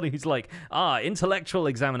there's somebody who's like, intellectual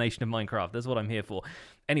examination of Minecraft, that's what I'm here for.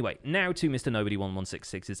 Anyway, now to Mr.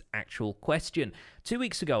 Nobody1166's actual question. 2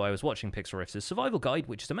 weeks ago, I was watching Pixel Riffs' survival guide,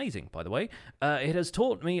 which is amazing, by the way. It has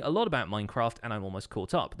taught me a lot about Minecraft, and I'm almost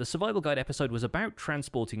caught up. The survival guide episode was about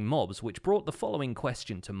transporting mobs, which brought the following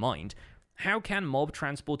question to mind. How can mob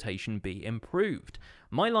transportation be improved?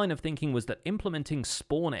 My line of thinking was that implementing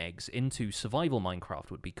spawn eggs into survival Minecraft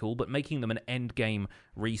would be cool, but making them an endgame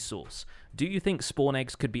resource. Do you think spawn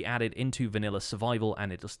eggs could be added into vanilla survival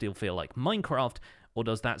and it'll still feel like Minecraft, or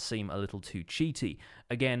does that seem a little too cheaty?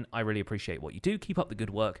 Again, I really appreciate what you do. Keep up the good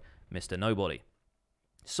work, Mr. Nobody.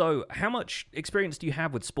 So, how much experience do you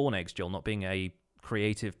have with spawn eggs, Joel, not being a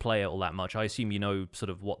creative player all that much? I assume you know sort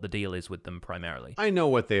of what the deal is with them primarily. I know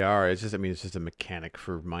what they are. It's just a mechanic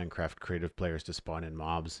for Minecraft creative players to spawn in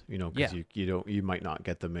mobs, because you might not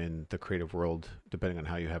get them in the creative world depending on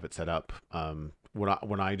how you have it set up.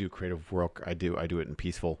 When I do creative work, I do it in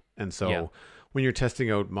peaceful. And so when you're testing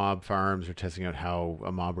out mob farms or testing out how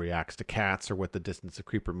a mob reacts to cats or what the distance a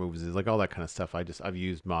creeper moves is, like all that kind of stuff, I've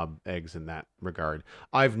used mob eggs in that regard.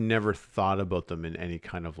 I've never thought about them in any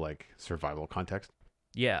kind of like survival context.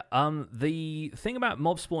 Yeah, the thing about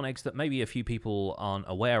mob spawn eggs that maybe a few people aren't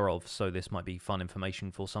aware of, so this might be fun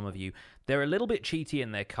information for some of you, they're a little bit cheaty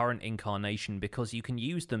in their current incarnation because you can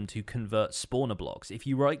use them to convert spawner blocks. If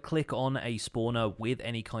you right-click on a spawner with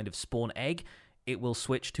any kind of spawn egg, it will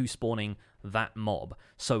switch to spawning that mob.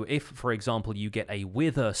 So if, for example, you get a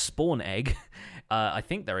wither spawn egg, I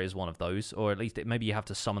think there is one of those, or at least maybe you have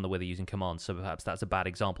to summon the wither using commands, so perhaps that's a bad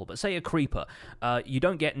example. But say a creeper. You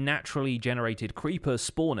don't get naturally generated creeper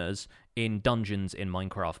spawners in dungeons in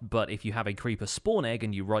Minecraft, but if you have a creeper spawn egg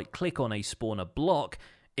and you right-click on a spawner block,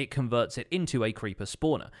 it converts it into a creeper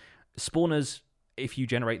spawner. Spawners, if you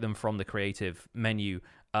generate them from the creative menu,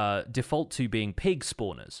 default to being pig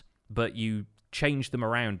spawners, but you change them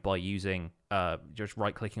around by using just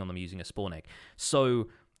right-clicking on them using a spawn egg. So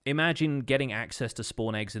imagine getting access to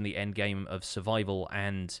spawn eggs in the end game of survival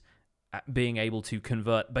and being able to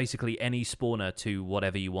convert basically any spawner to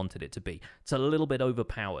whatever you wanted it to be. It's a little bit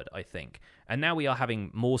overpowered, I think. And now we are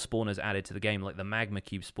having more spawners added to the game, like the magma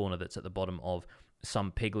cube spawner that's at the bottom of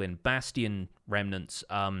some piglin bastion remnants.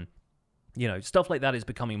 Stuff like that is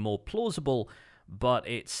becoming more plausible, but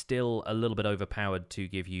it's still a little bit overpowered to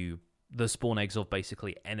give you the spawn eggs of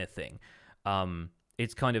basically anything.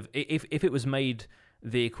 It's kind of, if it was made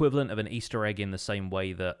the equivalent of an Easter egg in the same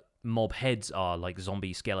way that mob heads are, like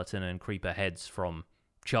zombie skeleton and creeper heads from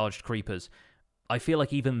charged creepers, I feel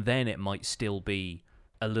like even then it might still be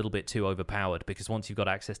a little bit too overpowered, because once you've got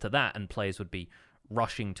access to that and players would be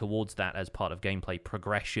rushing towards that as part of gameplay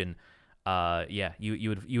progression,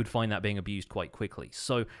 you would find that being abused quite quickly.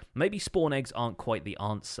 So maybe spawn eggs aren't quite the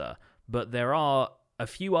answer, but there are a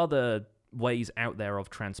few other ways out there of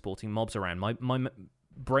transporting mobs around. My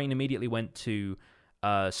brain immediately went to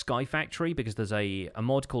Sky Factory, because there's a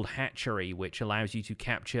mod called Hatchery which allows you to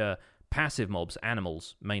capture passive mobs,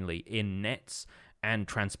 animals mainly, in nets and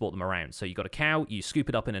transport them around. So you got a cow, you scoop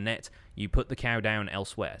it up in a net, you put the cow down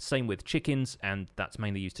elsewhere. Same with chickens, and that's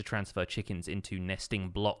mainly used to transfer chickens into nesting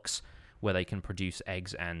blocks where they can produce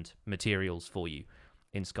eggs and materials for you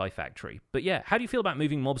in Sky Factory. But yeah, how do you feel about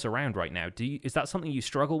moving mobs around right now? Is that something you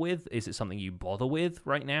struggle with? Is it something you bother with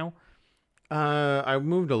right now? I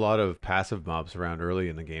moved a lot of passive mobs around early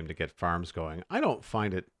in the game to get farms going. I don't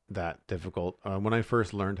find it that difficult. When I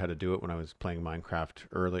first learned how to do it when I was playing Minecraft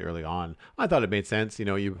early on, I thought it made sense.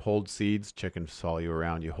 You hold seeds, chickens follow you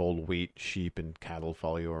around. You hold wheat, sheep, and cattle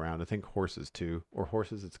follow you around. I think horses too. Or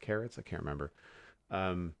horses, it's carrots. I can't remember.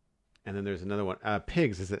 And then there's another one.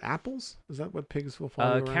 Pigs. Is it apples? Is that what pigs will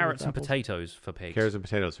follow you around? Carrots and potatoes for pigs. Carrots and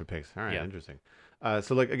potatoes for pigs. All right, Yeah. interesting.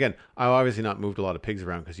 So again, I've obviously not moved a lot of pigs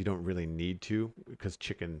around because you don't really need to, because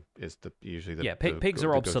chicken is usually the pigs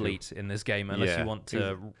are obsolete in this game unless you want to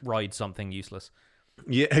ex- ride something useless.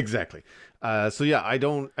 Yeah, exactly. I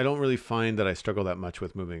don't really find that I struggle that much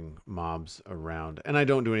with moving mobs around, and I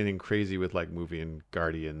don't do anything crazy with like moving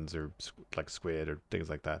guardians or like squid or things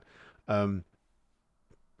like that.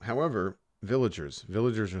 However, villagers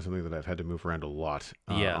are something that I've had to move around a lot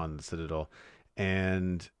on the Citadel,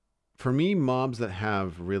 and for me, mobs that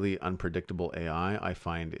have really unpredictable AI, I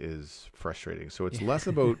find is frustrating. So it's less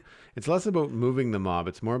about moving the mob.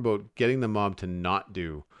 It's more about getting the mob to not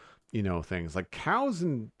do, things like cows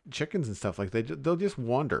and chickens and stuff. Like they'll just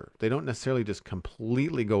wander. They don't necessarily just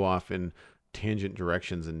completely go off in tangent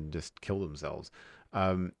directions and just kill themselves.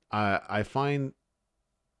 I find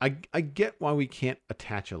I get why we can't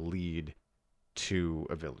attach a lead to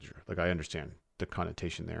a villager. Like I understand the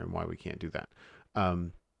connotation there and why we can't do that.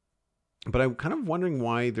 But I'm kind of wondering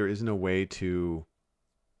why there isn't a way to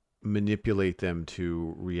manipulate them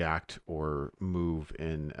to react or move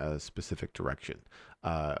in a specific direction.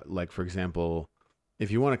 Like, for example,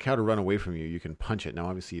 if you want a cow to run away from you, you can punch it. Now,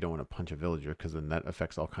 obviously, you don't want to punch a villager because then that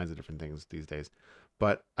affects all kinds of different things these days.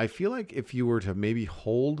 But I feel like if you were to maybe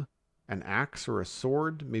hold an axe or a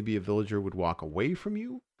sword, maybe a villager would walk away from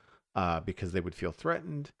you because they would feel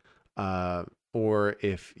threatened. Or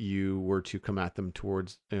if you were to come at them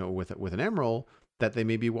towards, with an emerald, that they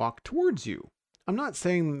maybe walk towards you. I'm not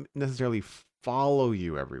saying necessarily follow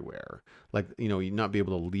you everywhere. Like, you not be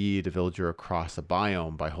able to lead a villager across a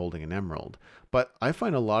biome by holding an emerald. But I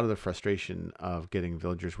find a lot of the frustration of getting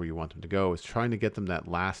villagers where you want them to go is trying to get them that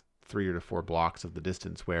last 3 or 4 blocks of the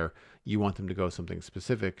distance where you want them to go somewhere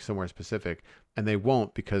specific, and they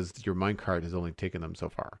won't because your minecart has only taken them so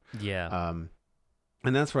far. Yeah.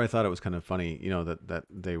 And that's where I thought it was kind of funny, that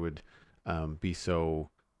they would be so,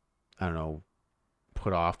 I don't know,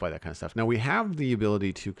 put off by that kind of stuff. Now, we have the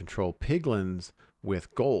ability to control piglins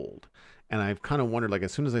with gold. And I've kind of wondered, like,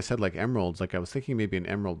 as soon as I said like emeralds, like I was thinking maybe an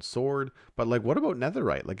emerald sword, but like, what about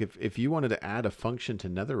netherite? Like if you wanted to add a function to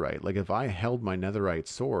netherite, like if I held my netherite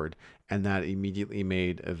sword and that immediately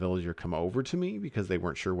made a villager come over to me because they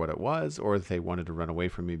weren't sure what it was, or if they wanted to run away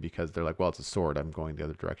from me because they're like, well, it's a sword, I'm going the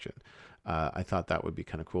other direction. I thought that would be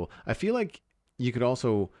kind of cool. I feel like you could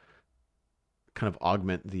also kind of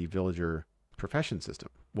augment the villager profession system.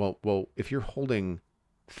 Well, if you're holding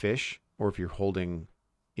fish, or if you're holding,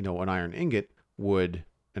 an iron ingot, would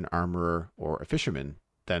an armorer or a fisherman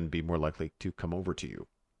then be more likely to come over to you,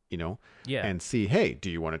 Yeah. and see, hey, do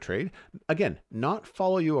you want to trade? Again, not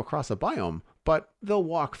follow you across a biome, but they'll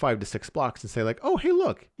walk 5 to 6 blocks and say like, oh, hey,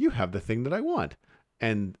 look, you have the thing that I want.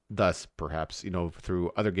 And thus, perhaps,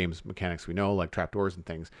 through other games mechanics we know, like trapdoors and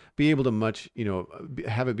things, be able to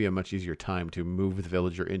have it be a much easier time to move the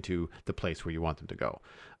villager into the place where you want them to go.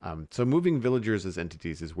 So moving villagers as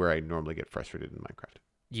entities is where I normally get frustrated in Minecraft.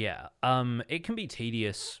 Yeah, it can be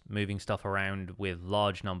tedious moving stuff around with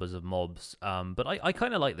large numbers of mobs, but I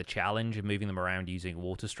kind of like the challenge of moving them around using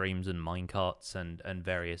water streams and minecarts and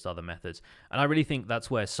various other methods. And I really think that's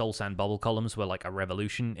where soul sand bubble columns were like a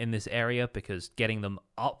revolution in this area, because getting them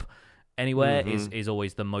up anywhere is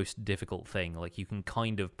always the most difficult thing. Like, you can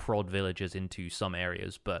kind of prod villagers into some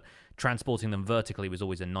areas, but transporting them vertically was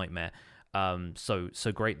always a nightmare. So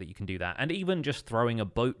great that you can do that. And even just throwing a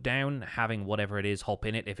boat down, having whatever it is hop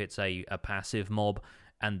in it if it's a passive mob,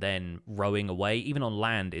 and then rowing away, even on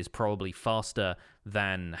land, is probably faster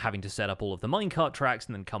than having to set up all of the minecart tracks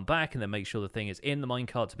and then come back and then make sure the thing is in the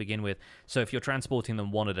minecart to begin with. So if you're transporting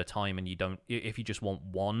them one at a time and if you just want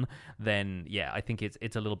one, then yeah, I think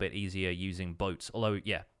it's a little bit easier using boats. Although,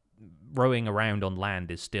 yeah, rowing around on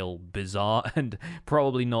land is still bizarre and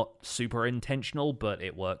probably not super intentional, but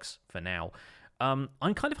it works for now. I'm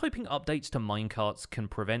kind of hoping updates to minecarts can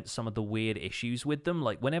prevent some of the weird issues with them.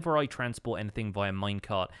 Like, whenever I transport anything via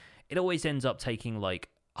minecart, it always ends up taking like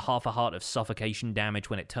half a heart of suffocation damage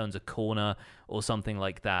when it turns a corner or something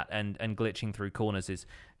like that, and glitching through corners is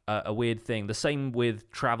a weird thing. The same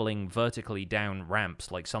with traveling vertically down ramps.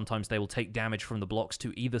 Like, sometimes they will take damage from the blocks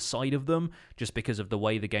to either side of them just because of the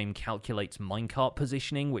way the game calculates minecart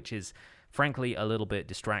positioning, which is frankly a little bit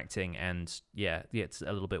distracting, and yeah, it's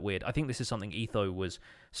a little bit weird. I think this is something Etho was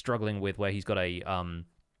struggling with, where he's got a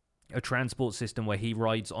transport system where he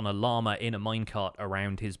rides on a llama in a minecart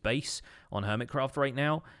around his base on Hermitcraft right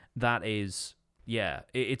now. That is, yeah,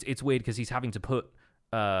 it's weird because he's having to put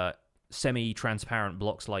semi-transparent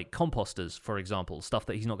blocks like composters, for example, stuff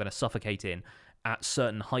that he's not going to suffocate in, at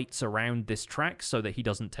certain heights around this track so that he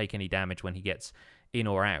doesn't take any damage when he gets in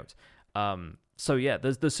or out. So yeah,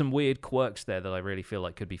 there's some weird quirks there that I really feel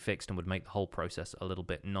like could be fixed and would make the whole process a little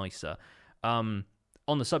bit nicer. On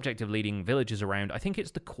the subject of leading villagers around, I think it's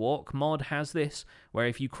the Quark mod has this, where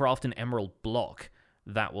if you craft an emerald block,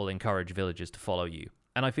 that will encourage villagers to follow you.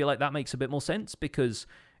 And I feel like that makes a bit more sense, because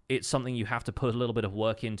it's something you have to put a little bit of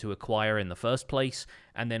work in to acquire in the first place,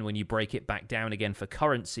 and then when you break it back down again for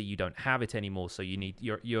currency, you don't have it anymore, so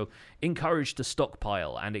you're encouraged to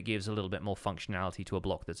stockpile, and it gives a little bit more functionality to a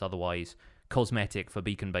block that's otherwise cosmetic for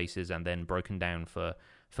beacon bases and then broken down for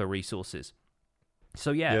resources.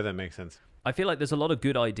 So yeah, that makes sense. I feel like there's a lot of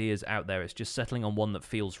good ideas out there. It's just settling on one that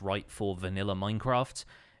feels right for vanilla Minecraft.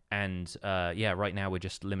 And yeah, right now we're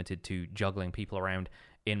just limited to juggling people around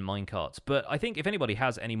in minecarts. But I think if anybody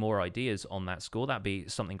has any more ideas on that score, that'd be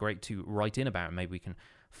something great to write in about. Maybe we can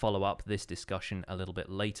follow up this discussion a little bit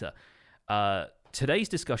later. Today's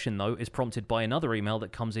discussion, though, is prompted by another email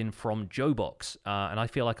that comes in from Joebox, and I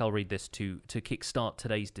feel like I'll read this to kickstart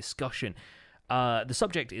today's discussion. The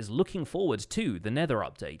subject is looking forward to the Nether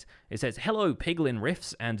update. It says, "Hello, Piglin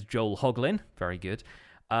Riffs and Joel Hoglin." Very good.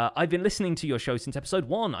 I've been listening to your show since episode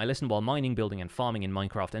 1. I listen while mining, building, and farming in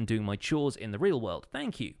Minecraft and doing my chores in the real world.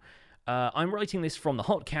 Thank you. I'm writing this from the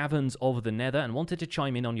hot caverns of the Nether and wanted to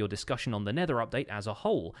chime in on your discussion on the Nether update as a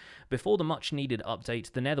whole. Before the much-needed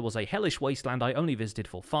update, the Nether was a hellish wasteland I only visited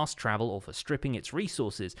for fast travel or for stripping its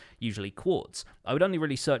resources, usually quartz. I would only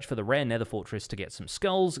really search for the rare Nether fortress to get some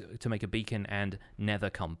skulls, to make a beacon, and never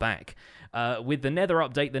come back. With the Nether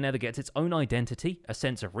update, the Nether gets its own identity, a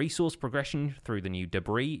sense of resource progression through the new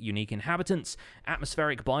debris, unique inhabitants,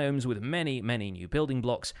 atmospheric biomes with many, many new building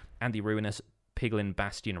blocks, and the ruinous Piglin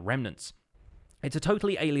Bastion remnants. It's a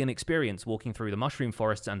totally alien experience walking through the mushroom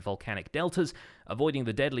forests and volcanic deltas, avoiding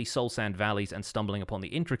the deadly soul sand valleys and stumbling upon the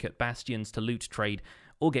intricate bastions to loot, trade,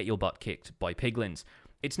 or get your butt kicked by piglins.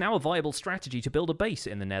 It's now a viable strategy to build a base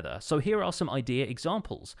in the Nether, so here are some idea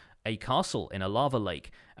examples. A castle in a lava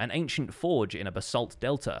lake, an ancient forge in a basalt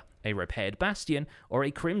delta, a repaired bastion, or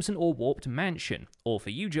a crimson or warped mansion. Or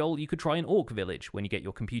for you, Joel, you could try an orc village when you get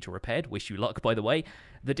your computer repaired. Wish you luck, by the way.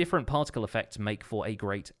 The different particle effects make for a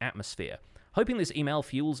great atmosphere. Hoping this email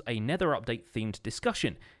fuels a Nether update-themed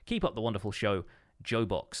discussion. Keep up the wonderful show.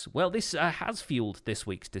 Joebox. Well, this has fueled this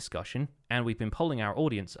week's discussion, and we've been polling our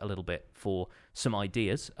audience a little bit for some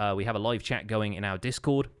ideas. We have a live chat going in our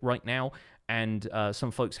Discord right now, and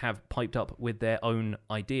some folks have piped up with their own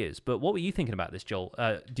ideas. But what were you thinking about this, Joel?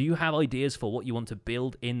 Do you have ideas for what you want to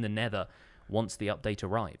build in the Nether once the update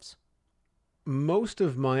arrives? Most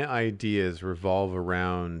of my ideas revolve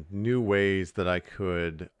around new ways that I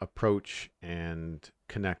could approach and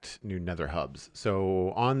connect new Nether hubs.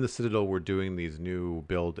 So on the Citadel, we're doing these new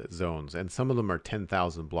build zones, and some of them are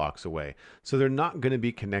 10,000 blocks away. So they're not going to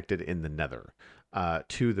be connected in the Nether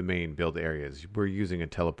to the main build areas. We're using a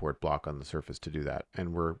teleport block on the surface to do that,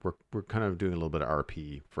 and we're kind of doing a little bit of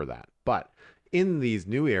RP for that. But in these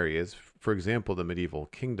new areas, for example, the Medieval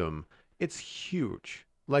Kingdom, it's huge.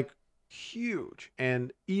 Like, huge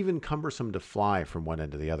and even cumbersome to fly from one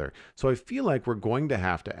end to the other. So I feel like we're going to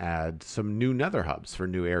have to add some new Nether hubs for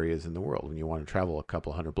new areas in the world. When you want to travel a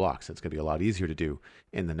couple hundred blocks, it's going to be a lot easier to do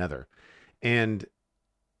in the Nether. And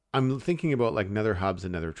I'm thinking about like Nether hubs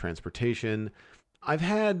and Nether transportation. I've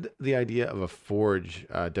had the idea of a forge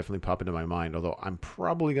definitely pop into my mind, although I'm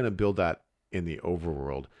probably going to build that in the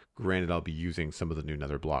overworld. Granted, I'll be using some of the new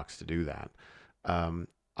Nether blocks to do that.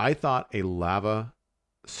 I thought a lava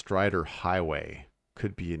Strider Highway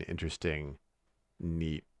could be an interesting,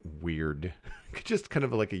 neat, weird, just kind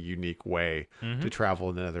of like a unique way to travel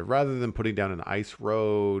in the Nether, rather than putting down an ice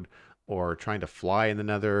road or trying to fly in the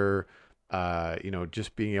Nether.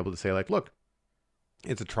 Just being able to say like, look,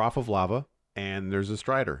 it's a trough of lava and there's a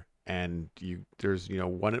Strider, and there's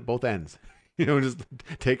one at both ends. Just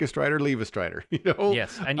take a Strider, leave a Strider.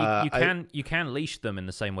 Yes, and you can leash them in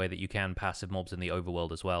the same way that you can passive mobs in the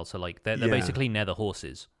overworld as well. So like they're basically Nether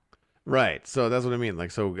horses. Right. So that's what I mean.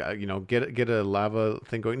 Like, so get a lava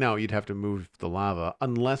thing going. Now you'd have to move the lava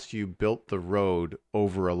unless you built the road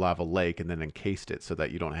over a lava lake and then encased it so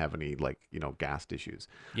that you don't have any ghast issues.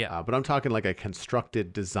 Yeah. But I'm talking like a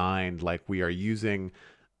constructed, designed, like we are using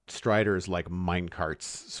Striders like minecarts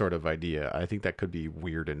sort of idea. I think that could be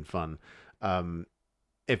weird and fun.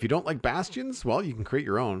 If you don't like bastions, well, you can create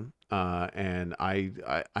your own. And I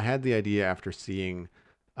had the idea after seeing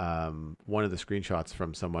one of the screenshots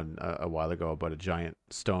from someone a while ago about a giant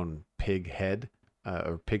stone pig head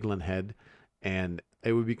or piglin head, and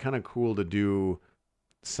it would be kind of cool to do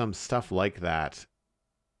some stuff like that.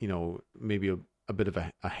 Maybe a bit of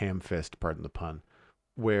a ham fist, pardon the pun,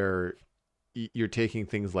 where you're taking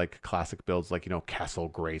things like classic builds like Castle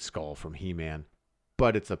Grayskull from He-Man,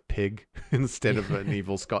 but it's a pig instead of an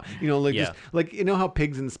evil skull. Just like how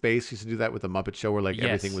pigs in space used to do that with the Muppet Show, where like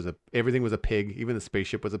everything was a pig, even the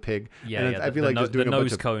spaceship was a pig. I feel like just doing the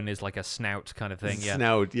nose cone is like a snout kind of thing.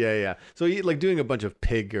 Snout, yeah. So like doing a bunch of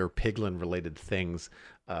pig or piglin related things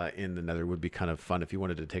in the Nether would be kind of fun if you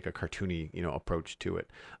wanted to take a cartoony approach to it.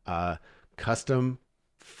 Custom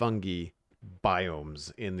fungi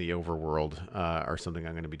biomes in the overworld are something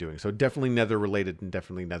I'm going to be doing. So definitely Nether related and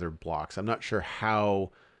definitely Nether blocks. I'm not sure how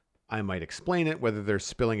I might explain it, whether they're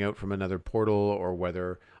spilling out from another portal or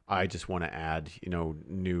whether I just want to add,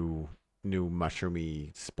 new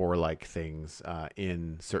mushroomy spore-like things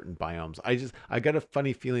in certain biomes. I got a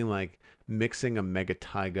funny feeling like mixing a mega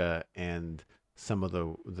taiga and some of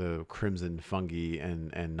the crimson fungi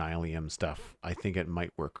and nylium stuff. I think it might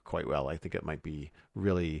work quite well. I think it might be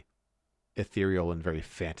really ethereal and very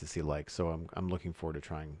fantasy-like, so I'm looking forward to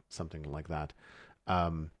trying something like that.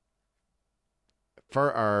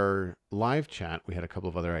 For our live chat, we had a couple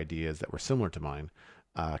of other ideas that were similar to mine.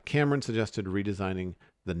 Cameron suggested redesigning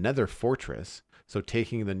the Nether Fortress, so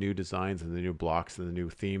taking the new designs and the new blocks and the new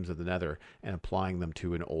themes of the Nether and applying them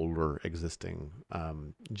to an older existing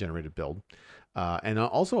generated build. And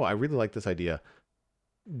also, I really like this idea,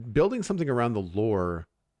 building something around the lore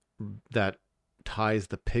that ties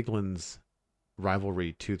the piglins'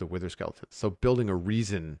 rivalry to the wither skeletons. So building a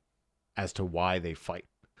reason as to why they fight,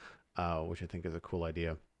 which I think is a cool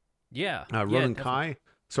idea. Yeah. Ronan Kai.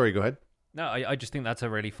 Sorry, go ahead. No, I just think that's a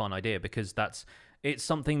really fun idea because it's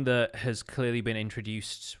something that has clearly been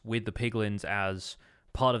introduced with the piglins as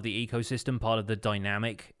part of the ecosystem, part of the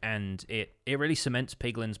dynamic, and it really cements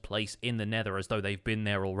piglins' place in the Nether as though they've been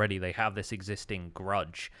there already. They have this existing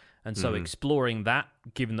grudge. And so exploring that,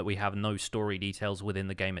 given that we have no story details within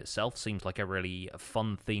the game itself, seems like a really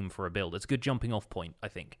fun theme for a build. It's a good jumping off point, I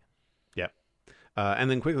think. Yeah.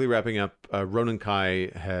 And then quickly wrapping up, Ronan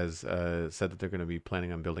Kai has said that they're going to be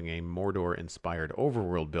planning on building a Mordor-inspired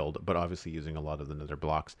overworld build, but obviously using a lot of the Nether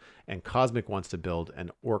blocks. And Cosmic wants to build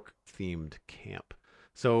an orc-themed camp.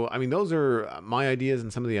 So, I mean, those are my ideas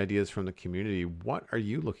and some of the ideas from the community. What are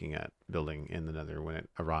you looking at building in the Nether when it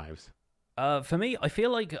arrives? For me, I feel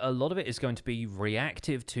like a lot of it is going to be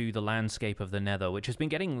reactive to the landscape of the Nether, which has been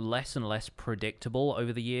getting less and less predictable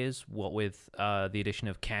over the years, what with the addition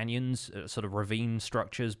of canyons, sort of ravine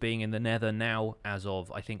structures being in the Nether now as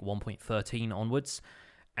of, I think, 1.13 onwards.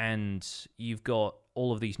 And you've got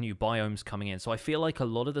all of these new biomes coming in. So I feel like a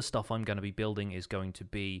lot of the stuff I'm going to be building is going to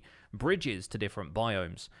be bridges to different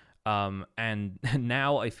biomes. And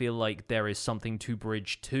now I feel like there is something to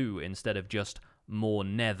bridge to instead of just more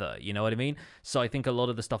Nether, you know what I mean? So I think a lot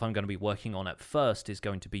of the stuff I'm going to be working on at first is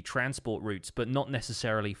going to be transport routes, but not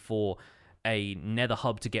necessarily for a Nether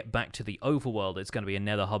hub to get back to the overworld. It's going to be a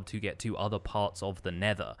Nether hub to get to other parts of the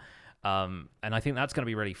Nether. And I think that's going to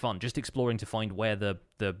be really fun, just exploring to find where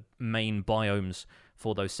the main biomes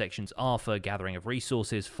for those sections are for gathering of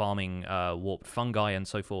resources, farming warped fungi and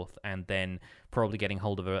so forth, and then probably getting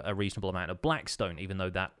hold of a reasonable amount of blackstone, even though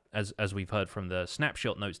that, as we've heard from the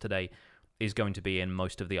snapshot notes today, is going to be in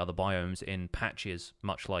most of the other biomes in patches,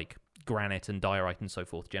 much like granite and diorite and so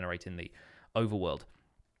forth, generating the overworld.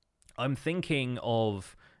 I'm thinking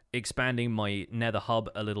of expanding my Nether hub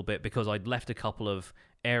a little bit because I'd left a couple of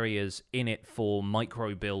areas in it for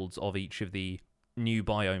micro builds of each of the new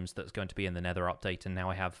biomes that's going to be in the Nether update, and now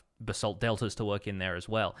I have basalt deltas to work in there as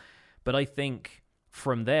well. But I think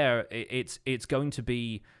from there, it's going to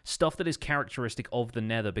be stuff that is characteristic of the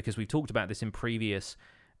Nether, because we've talked about this in previous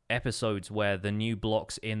episodes where the new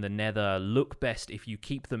blocks in the Nether look best if you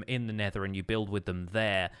keep them in the Nether and you build with them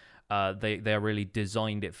there. They're really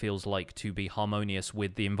designed, it feels like, to be harmonious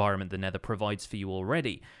with the environment the Nether provides for you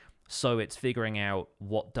already. So it's figuring out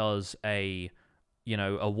what does a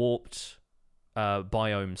warped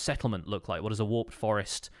biome settlement look like? What does a warped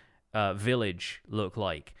forest village look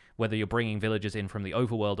like? Whether you're bringing villagers in from the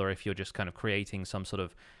overworld or if you're just kind of creating some sort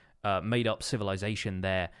of made-up civilization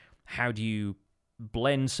there, how do you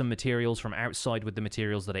blend some materials from outside with the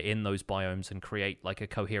materials that are in those biomes and create like a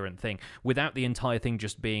coherent thing without the entire thing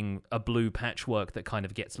just being a blue patchwork that kind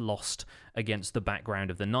of gets lost against the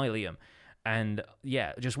background of the Nylium? And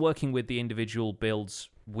yeah, just working with the individual builds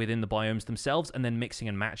within the biomes themselves and then mixing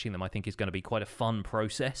and matching them, I think is going to be quite a fun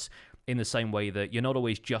process, in the same way that you're not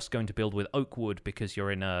always just going to build with oak wood because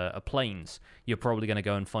you're in a plains. You're probably going to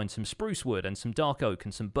go and find some spruce wood and some dark oak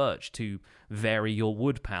and some birch to vary your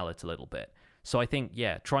wood palette a little bit. So I think,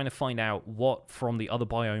 yeah, trying to find out what from the other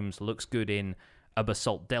biomes looks good in a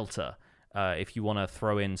basalt delta. If you want to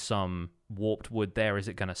throw in some warped wood there, is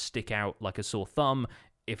it going to stick out like a sore thumb?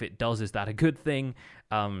 If it does, is that a good thing?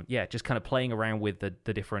 Yeah, just kind of playing around with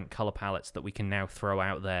the different color palettes that we can now throw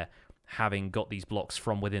out there, having got these blocks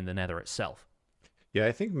from within the Nether itself. Yeah,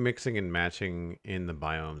 I think mixing and matching in the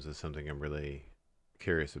biomes is something I'm really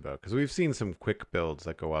curious about, because we've seen some quick builds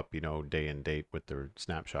that go up, day and date with their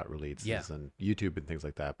snapshot releases and YouTube and things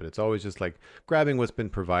like that. But it's always just like grabbing what's been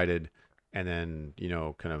provided and then,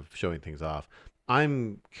 kind of showing things off.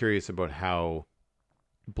 I'm curious about how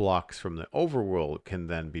blocks from the overworld can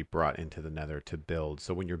then be brought into the Nether to build.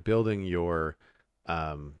 So when you're building your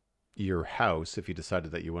house, if you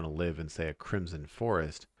decided that you want to live in, say, a crimson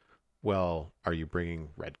forest, well, are you bringing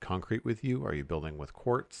red concrete with you? Are you building with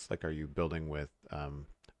quartz? Like, are you building with,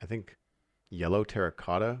 I think yellow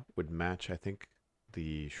terracotta would match, I think,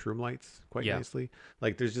 the shroom lights quite nicely.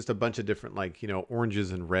 Like, there's just a bunch of different,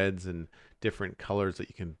 oranges and reds and different colors that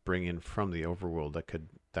you can bring in from the overworld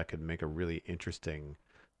that could make a really interesting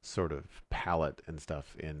sort of palette and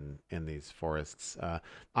stuff in these forests.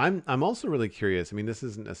 I'm also really curious. I mean, this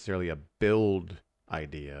isn't necessarily a build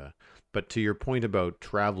idea, but to your point about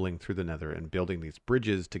traveling through the Nether and building these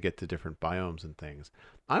bridges to get to different biomes and things,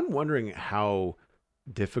 I'm wondering how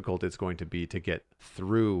difficult it's going to be to get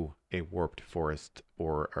through a warped forest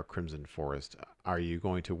or a crimson forest. Are you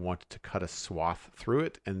going to want to cut a swath through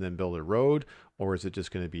it and then build a road, or is it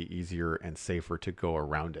just going to be easier and safer to go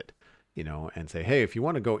around it, and say, hey, if you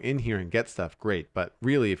want to go in here and get stuff, great, but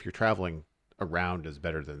really if you're traveling around is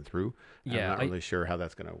better than through. I'm not really sure how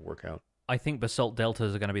that's going to work out. I think basalt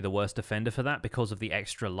deltas are going to be the worst offender for that because of the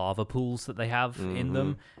extra lava pools that they have in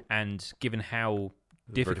them, and given how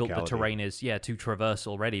difficult the terrain is to traverse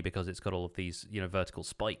already because it's got all of these vertical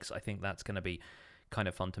spikes, I think that's going to be kind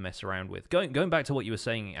of fun to mess around with. Going back to what you were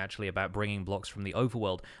saying actually about bringing blocks from the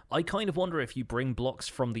overworld, I kind of wonder if you bring blocks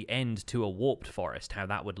from the end to a warped forest, how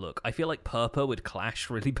that would look. I feel like Purpur would clash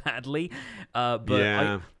really badly, but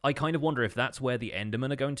Yeah. I kind of wonder if that's where the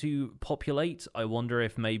Endermen are going to populate. I wonder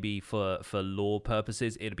if maybe for lore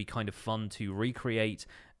purposes, it'd be kind of fun to recreate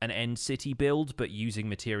an end city build, but using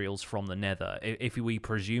materials from the Nether. If we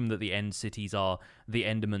presume that the end cities are the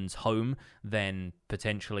Enderman's home, then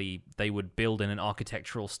potentially they would build in an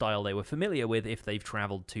architectural style they were familiar with if they've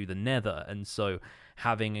traveled to the Nether. And so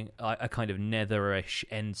having a kind of Netherish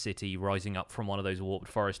end city rising up from one of those warped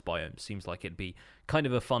forest biomes seems like it'd be kind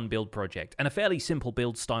of a fun build project and a fairly simple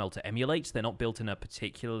build style to emulate. They're not built in a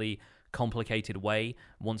particularly complicated way.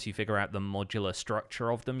 Once you figure out the modular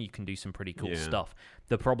structure of them, you can do some pretty cool stuff.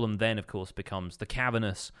 The problem then, of course, becomes the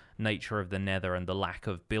cavernous nature of the Nether and the lack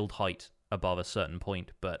of build height above a certain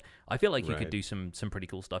point. But I feel like you could do some pretty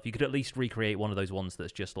cool stuff. You could at least recreate one of those ones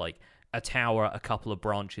that's just like a tower, a couple of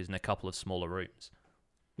branches, and a couple of smaller rooms.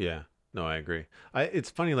 Yeah. No, I agree. It's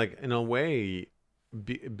funny, like, in a way,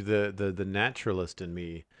 the naturalist in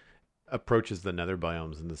me approaches the Nether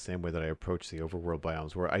biomes in the same way that I approach the overworld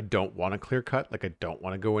biomes, where I don't want to clear cut. Like, I don't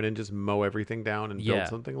want to go in and just mow everything down and build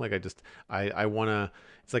something. Like, I want to,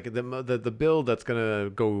 it's like the build that's going to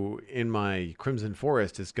go in my Crimson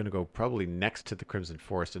Forest is going to go probably next to the Crimson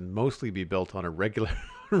Forest and mostly be built on a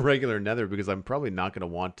regular Nether, because I'm probably not going to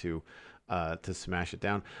want to smash it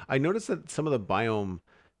down. I noticed that some of the biome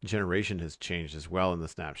generation has changed as well in the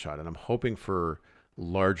snapshot, and I'm hoping for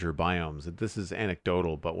larger biomes. This is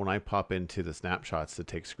anecdotal, but when I pop into the snapshots to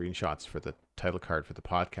take screenshots for the title card for the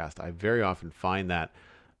podcast, I very often find that,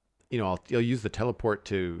 I'll use the teleport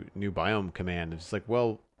to new biome command. It's like,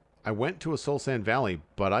 well, I went to a Soul Sand Valley,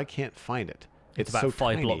 but I can't find it. It's about so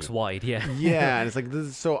 5 tiny. blocks wide, yeah. Yeah, and it's like, this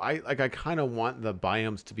is so I kind of want the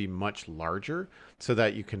biomes to be much larger so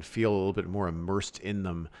that you can feel a little bit more immersed in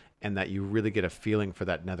them, and that you really get a feeling for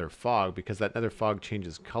that Nether fog, because that Nether fog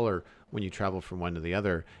changes color when you travel from one to the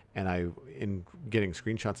other. And in getting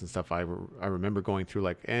screenshots and stuff, I remember going through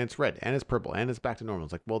like, and it's red, and it's purple, and it's back to normal.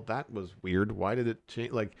 It's like, well, that was weird. Why did it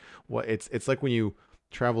change? Like, what? It's like when you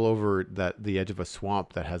travel over the edge of a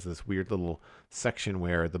swamp that has this weird little section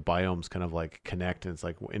where the biomes kind of like connect, and it's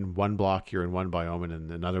like in one block you're in one biome, and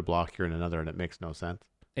in another block you're in another, and it makes no sense.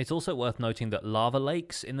 It's also worth noting that lava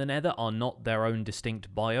lakes in the Nether are not their own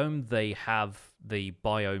distinct biome. They have the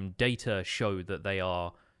biome data show that they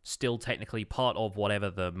are still technically part of whatever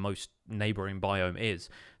the most neighboring biome is.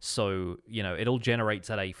 So, it all generates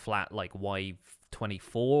at a flat like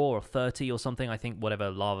Y24 or 30 or something, I think, whatever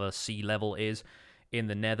lava sea level is in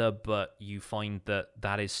the Nether, but you find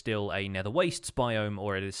that is still a Nether Wastes biome,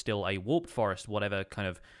 or it is still a warped forest, whatever kind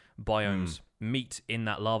of biomes meet in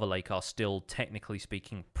that lava lake are still, technically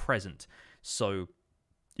speaking, present. So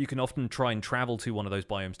you can often try and travel to one of those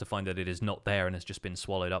biomes to find that it is not there and has just been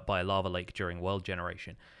swallowed up by a lava lake during world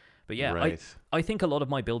generation. But yeah, right. I think a lot of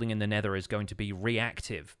my building in the Nether is going to be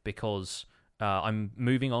reactive, because I'm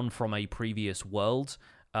moving on from a previous world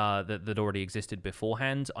that already existed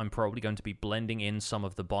beforehand. I'm probably going to be blending in some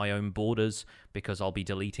of the biome borders, because I'll be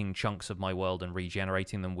deleting chunks of my world and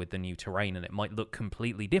regenerating them with the new terrain, and it might look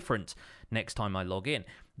completely different next time I log in.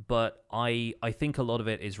 But I think a lot of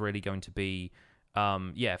it is really going to be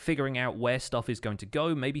figuring out where stuff is going to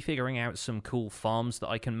go, maybe figuring out some cool farms that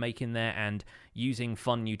I can make in there, and using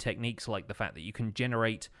fun new techniques like the fact that you can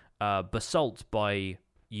generate basalt by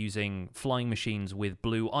using flying machines with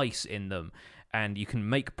blue ice in them, and you can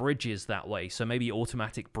make bridges that way. So maybe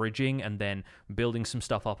automatic bridging and then building some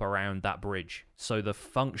stuff up around that bridge. So the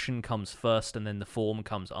function comes first and then the form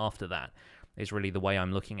comes after that, is really the way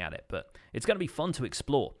I'm looking at it. But it's going to be fun to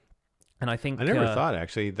explore. And I think I never thought,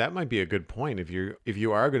 actually, that might be a good point. If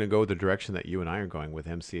you are going to go the direction that you and I are going with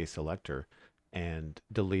MCA Selector and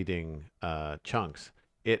deleting chunks,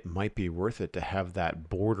 it might be worth it to have that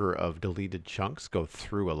border of deleted chunks go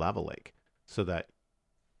through a lava lake, so that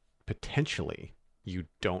potentially you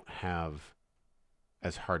don't have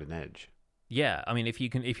as hard an edge. Yeah, I mean, if you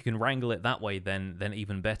can wrangle it that way, then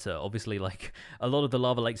even better. Obviously, like, a lot of the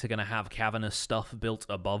lava lakes are going to have cavernous stuff built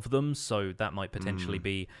above them, so that might potentially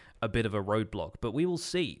be a bit of a roadblock. But we will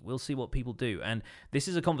see. We'll see what people do. And this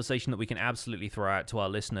is a conversation that we can absolutely throw out to our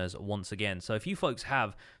listeners once again. So if you folks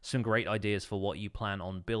have some great ideas for what you plan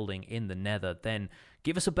on building in the Nether, then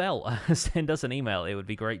give us a bell. Send us an email. It would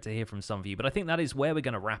be great to hear from some of you. But I think that is where we're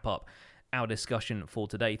going to wrap up our discussion for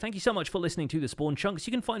today. Thank you so much for listening to The Spawn Chunks.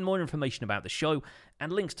 You can find more information about the show and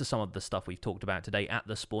links to some of the stuff we've talked about today at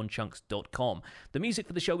thespawnchunks.com. The music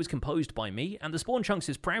for the show is composed by me, and The Spawn Chunks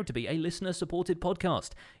is proud to be a listener-supported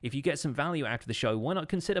podcast. If you get some value out of the show, why not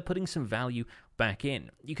consider putting some value back in.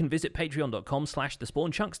 You can visit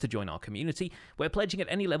patreon.com/thespawnchunks to join our community, where pledging at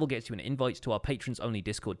any level gets you an invite to our patrons-only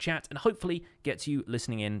Discord chat, and hopefully gets you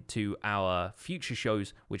listening in to our future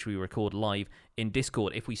shows, which we record live in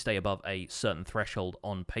Discord if we stay above a certain threshold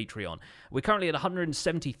on Patreon. We're currently at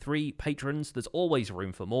 173 patrons. There's always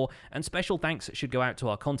room for more, and special thanks should go out to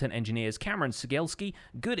our content engineers Cameron Sigelski,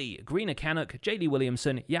 Goody, Greener Canuck, JD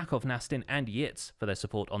Williamson, Yakov Nastin, and Yitz for their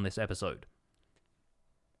support on this episode.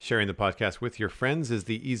 Sharing the podcast with your friends is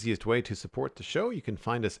the easiest way to support the show. You can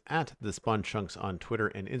find us at The Spawn Chunks on Twitter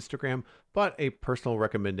and Instagram, but a personal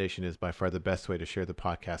recommendation is by far the best way to share the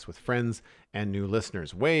podcast with friends and new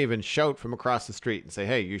listeners. Wave and shout from across the street and say,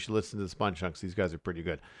 hey, you should listen to The Spawn Chunks. These guys are pretty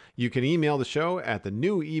good. You can email the show at the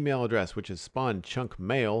new email address, which is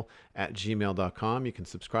spawnchunkmail@gmail.com. You can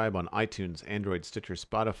subscribe on iTunes, Android, Stitcher,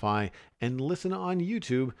 Spotify, and listen on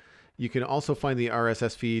YouTube. You can also find the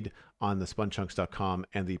RSS feed on the spunchunks.com,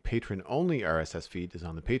 and the patron-only RSS feed is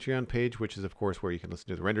on the Patreon page, which is, of course, where you can listen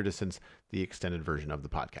to the render distance, the extended version of the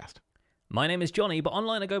podcast. My name is Jonny, but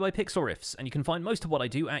online I go by Pixel Riffs, and you can find most of what I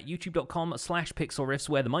do at youtube.com/pixelriffs,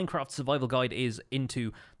 where the Minecraft survival guide is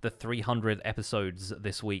into the 300 episodes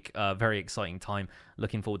this week. Very exciting time.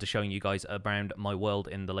 Looking forward to showing you guys around my world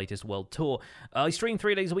in the latest world tour. I stream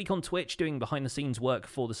 3 days a week on Twitch, doing behind-the-scenes work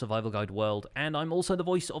for the survival guide world, and I'm also the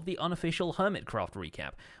voice of the unofficial Hermitcraft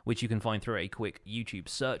recap, which you can find through a quick YouTube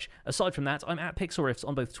search. Aside from that, I'm at Pixel Riffs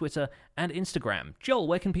on both Twitter and Instagram. Joel,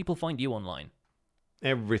 where can people find you online?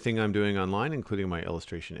 Everything I'm doing online, including my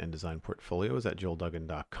illustration and design portfolio, is at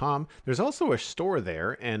joelduggan.com. There's also a store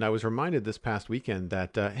there, and I was reminded this past weekend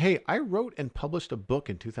that, hey, I wrote and published a book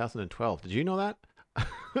in 2012. Did you know that?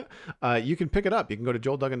 You can pick it up. You can go to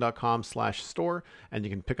joelduggan.com/store, and you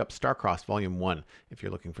can pick up Starcrossed Volume 1 if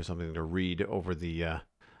you're looking for something to read over the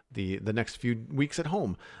next few weeks at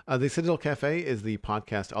home. The Citadel Cafe is the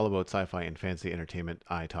podcast all about sci-fi and fantasy entertainment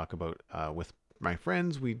I talk about with my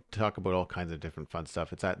friends. We talk about all kinds of different fun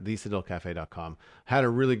stuff. It's at thecitadelcafe.com. Had a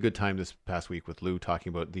really good time this past week with Lou talking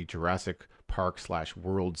about the Jurassic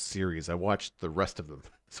Park/World series. I watched the rest of them.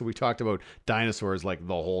 So we talked about dinosaurs like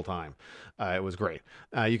the whole time. It was great.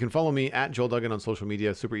 You can follow me at Joel Duggan on social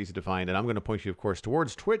media. Super easy to find. And I'm going to point you, of course,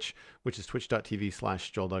 towards Twitch, which is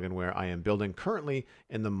twitch.tv/Joel Duggan, where I am building currently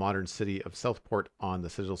in the modern city of Southport on the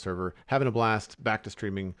Citadel server. Having a blast. Back to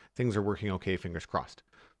streaming. Things are working okay. Fingers crossed.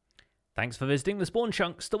 Thanks for visiting the Spawn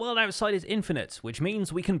Chunks. The world outside is infinite, which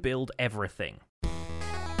means we can build everything.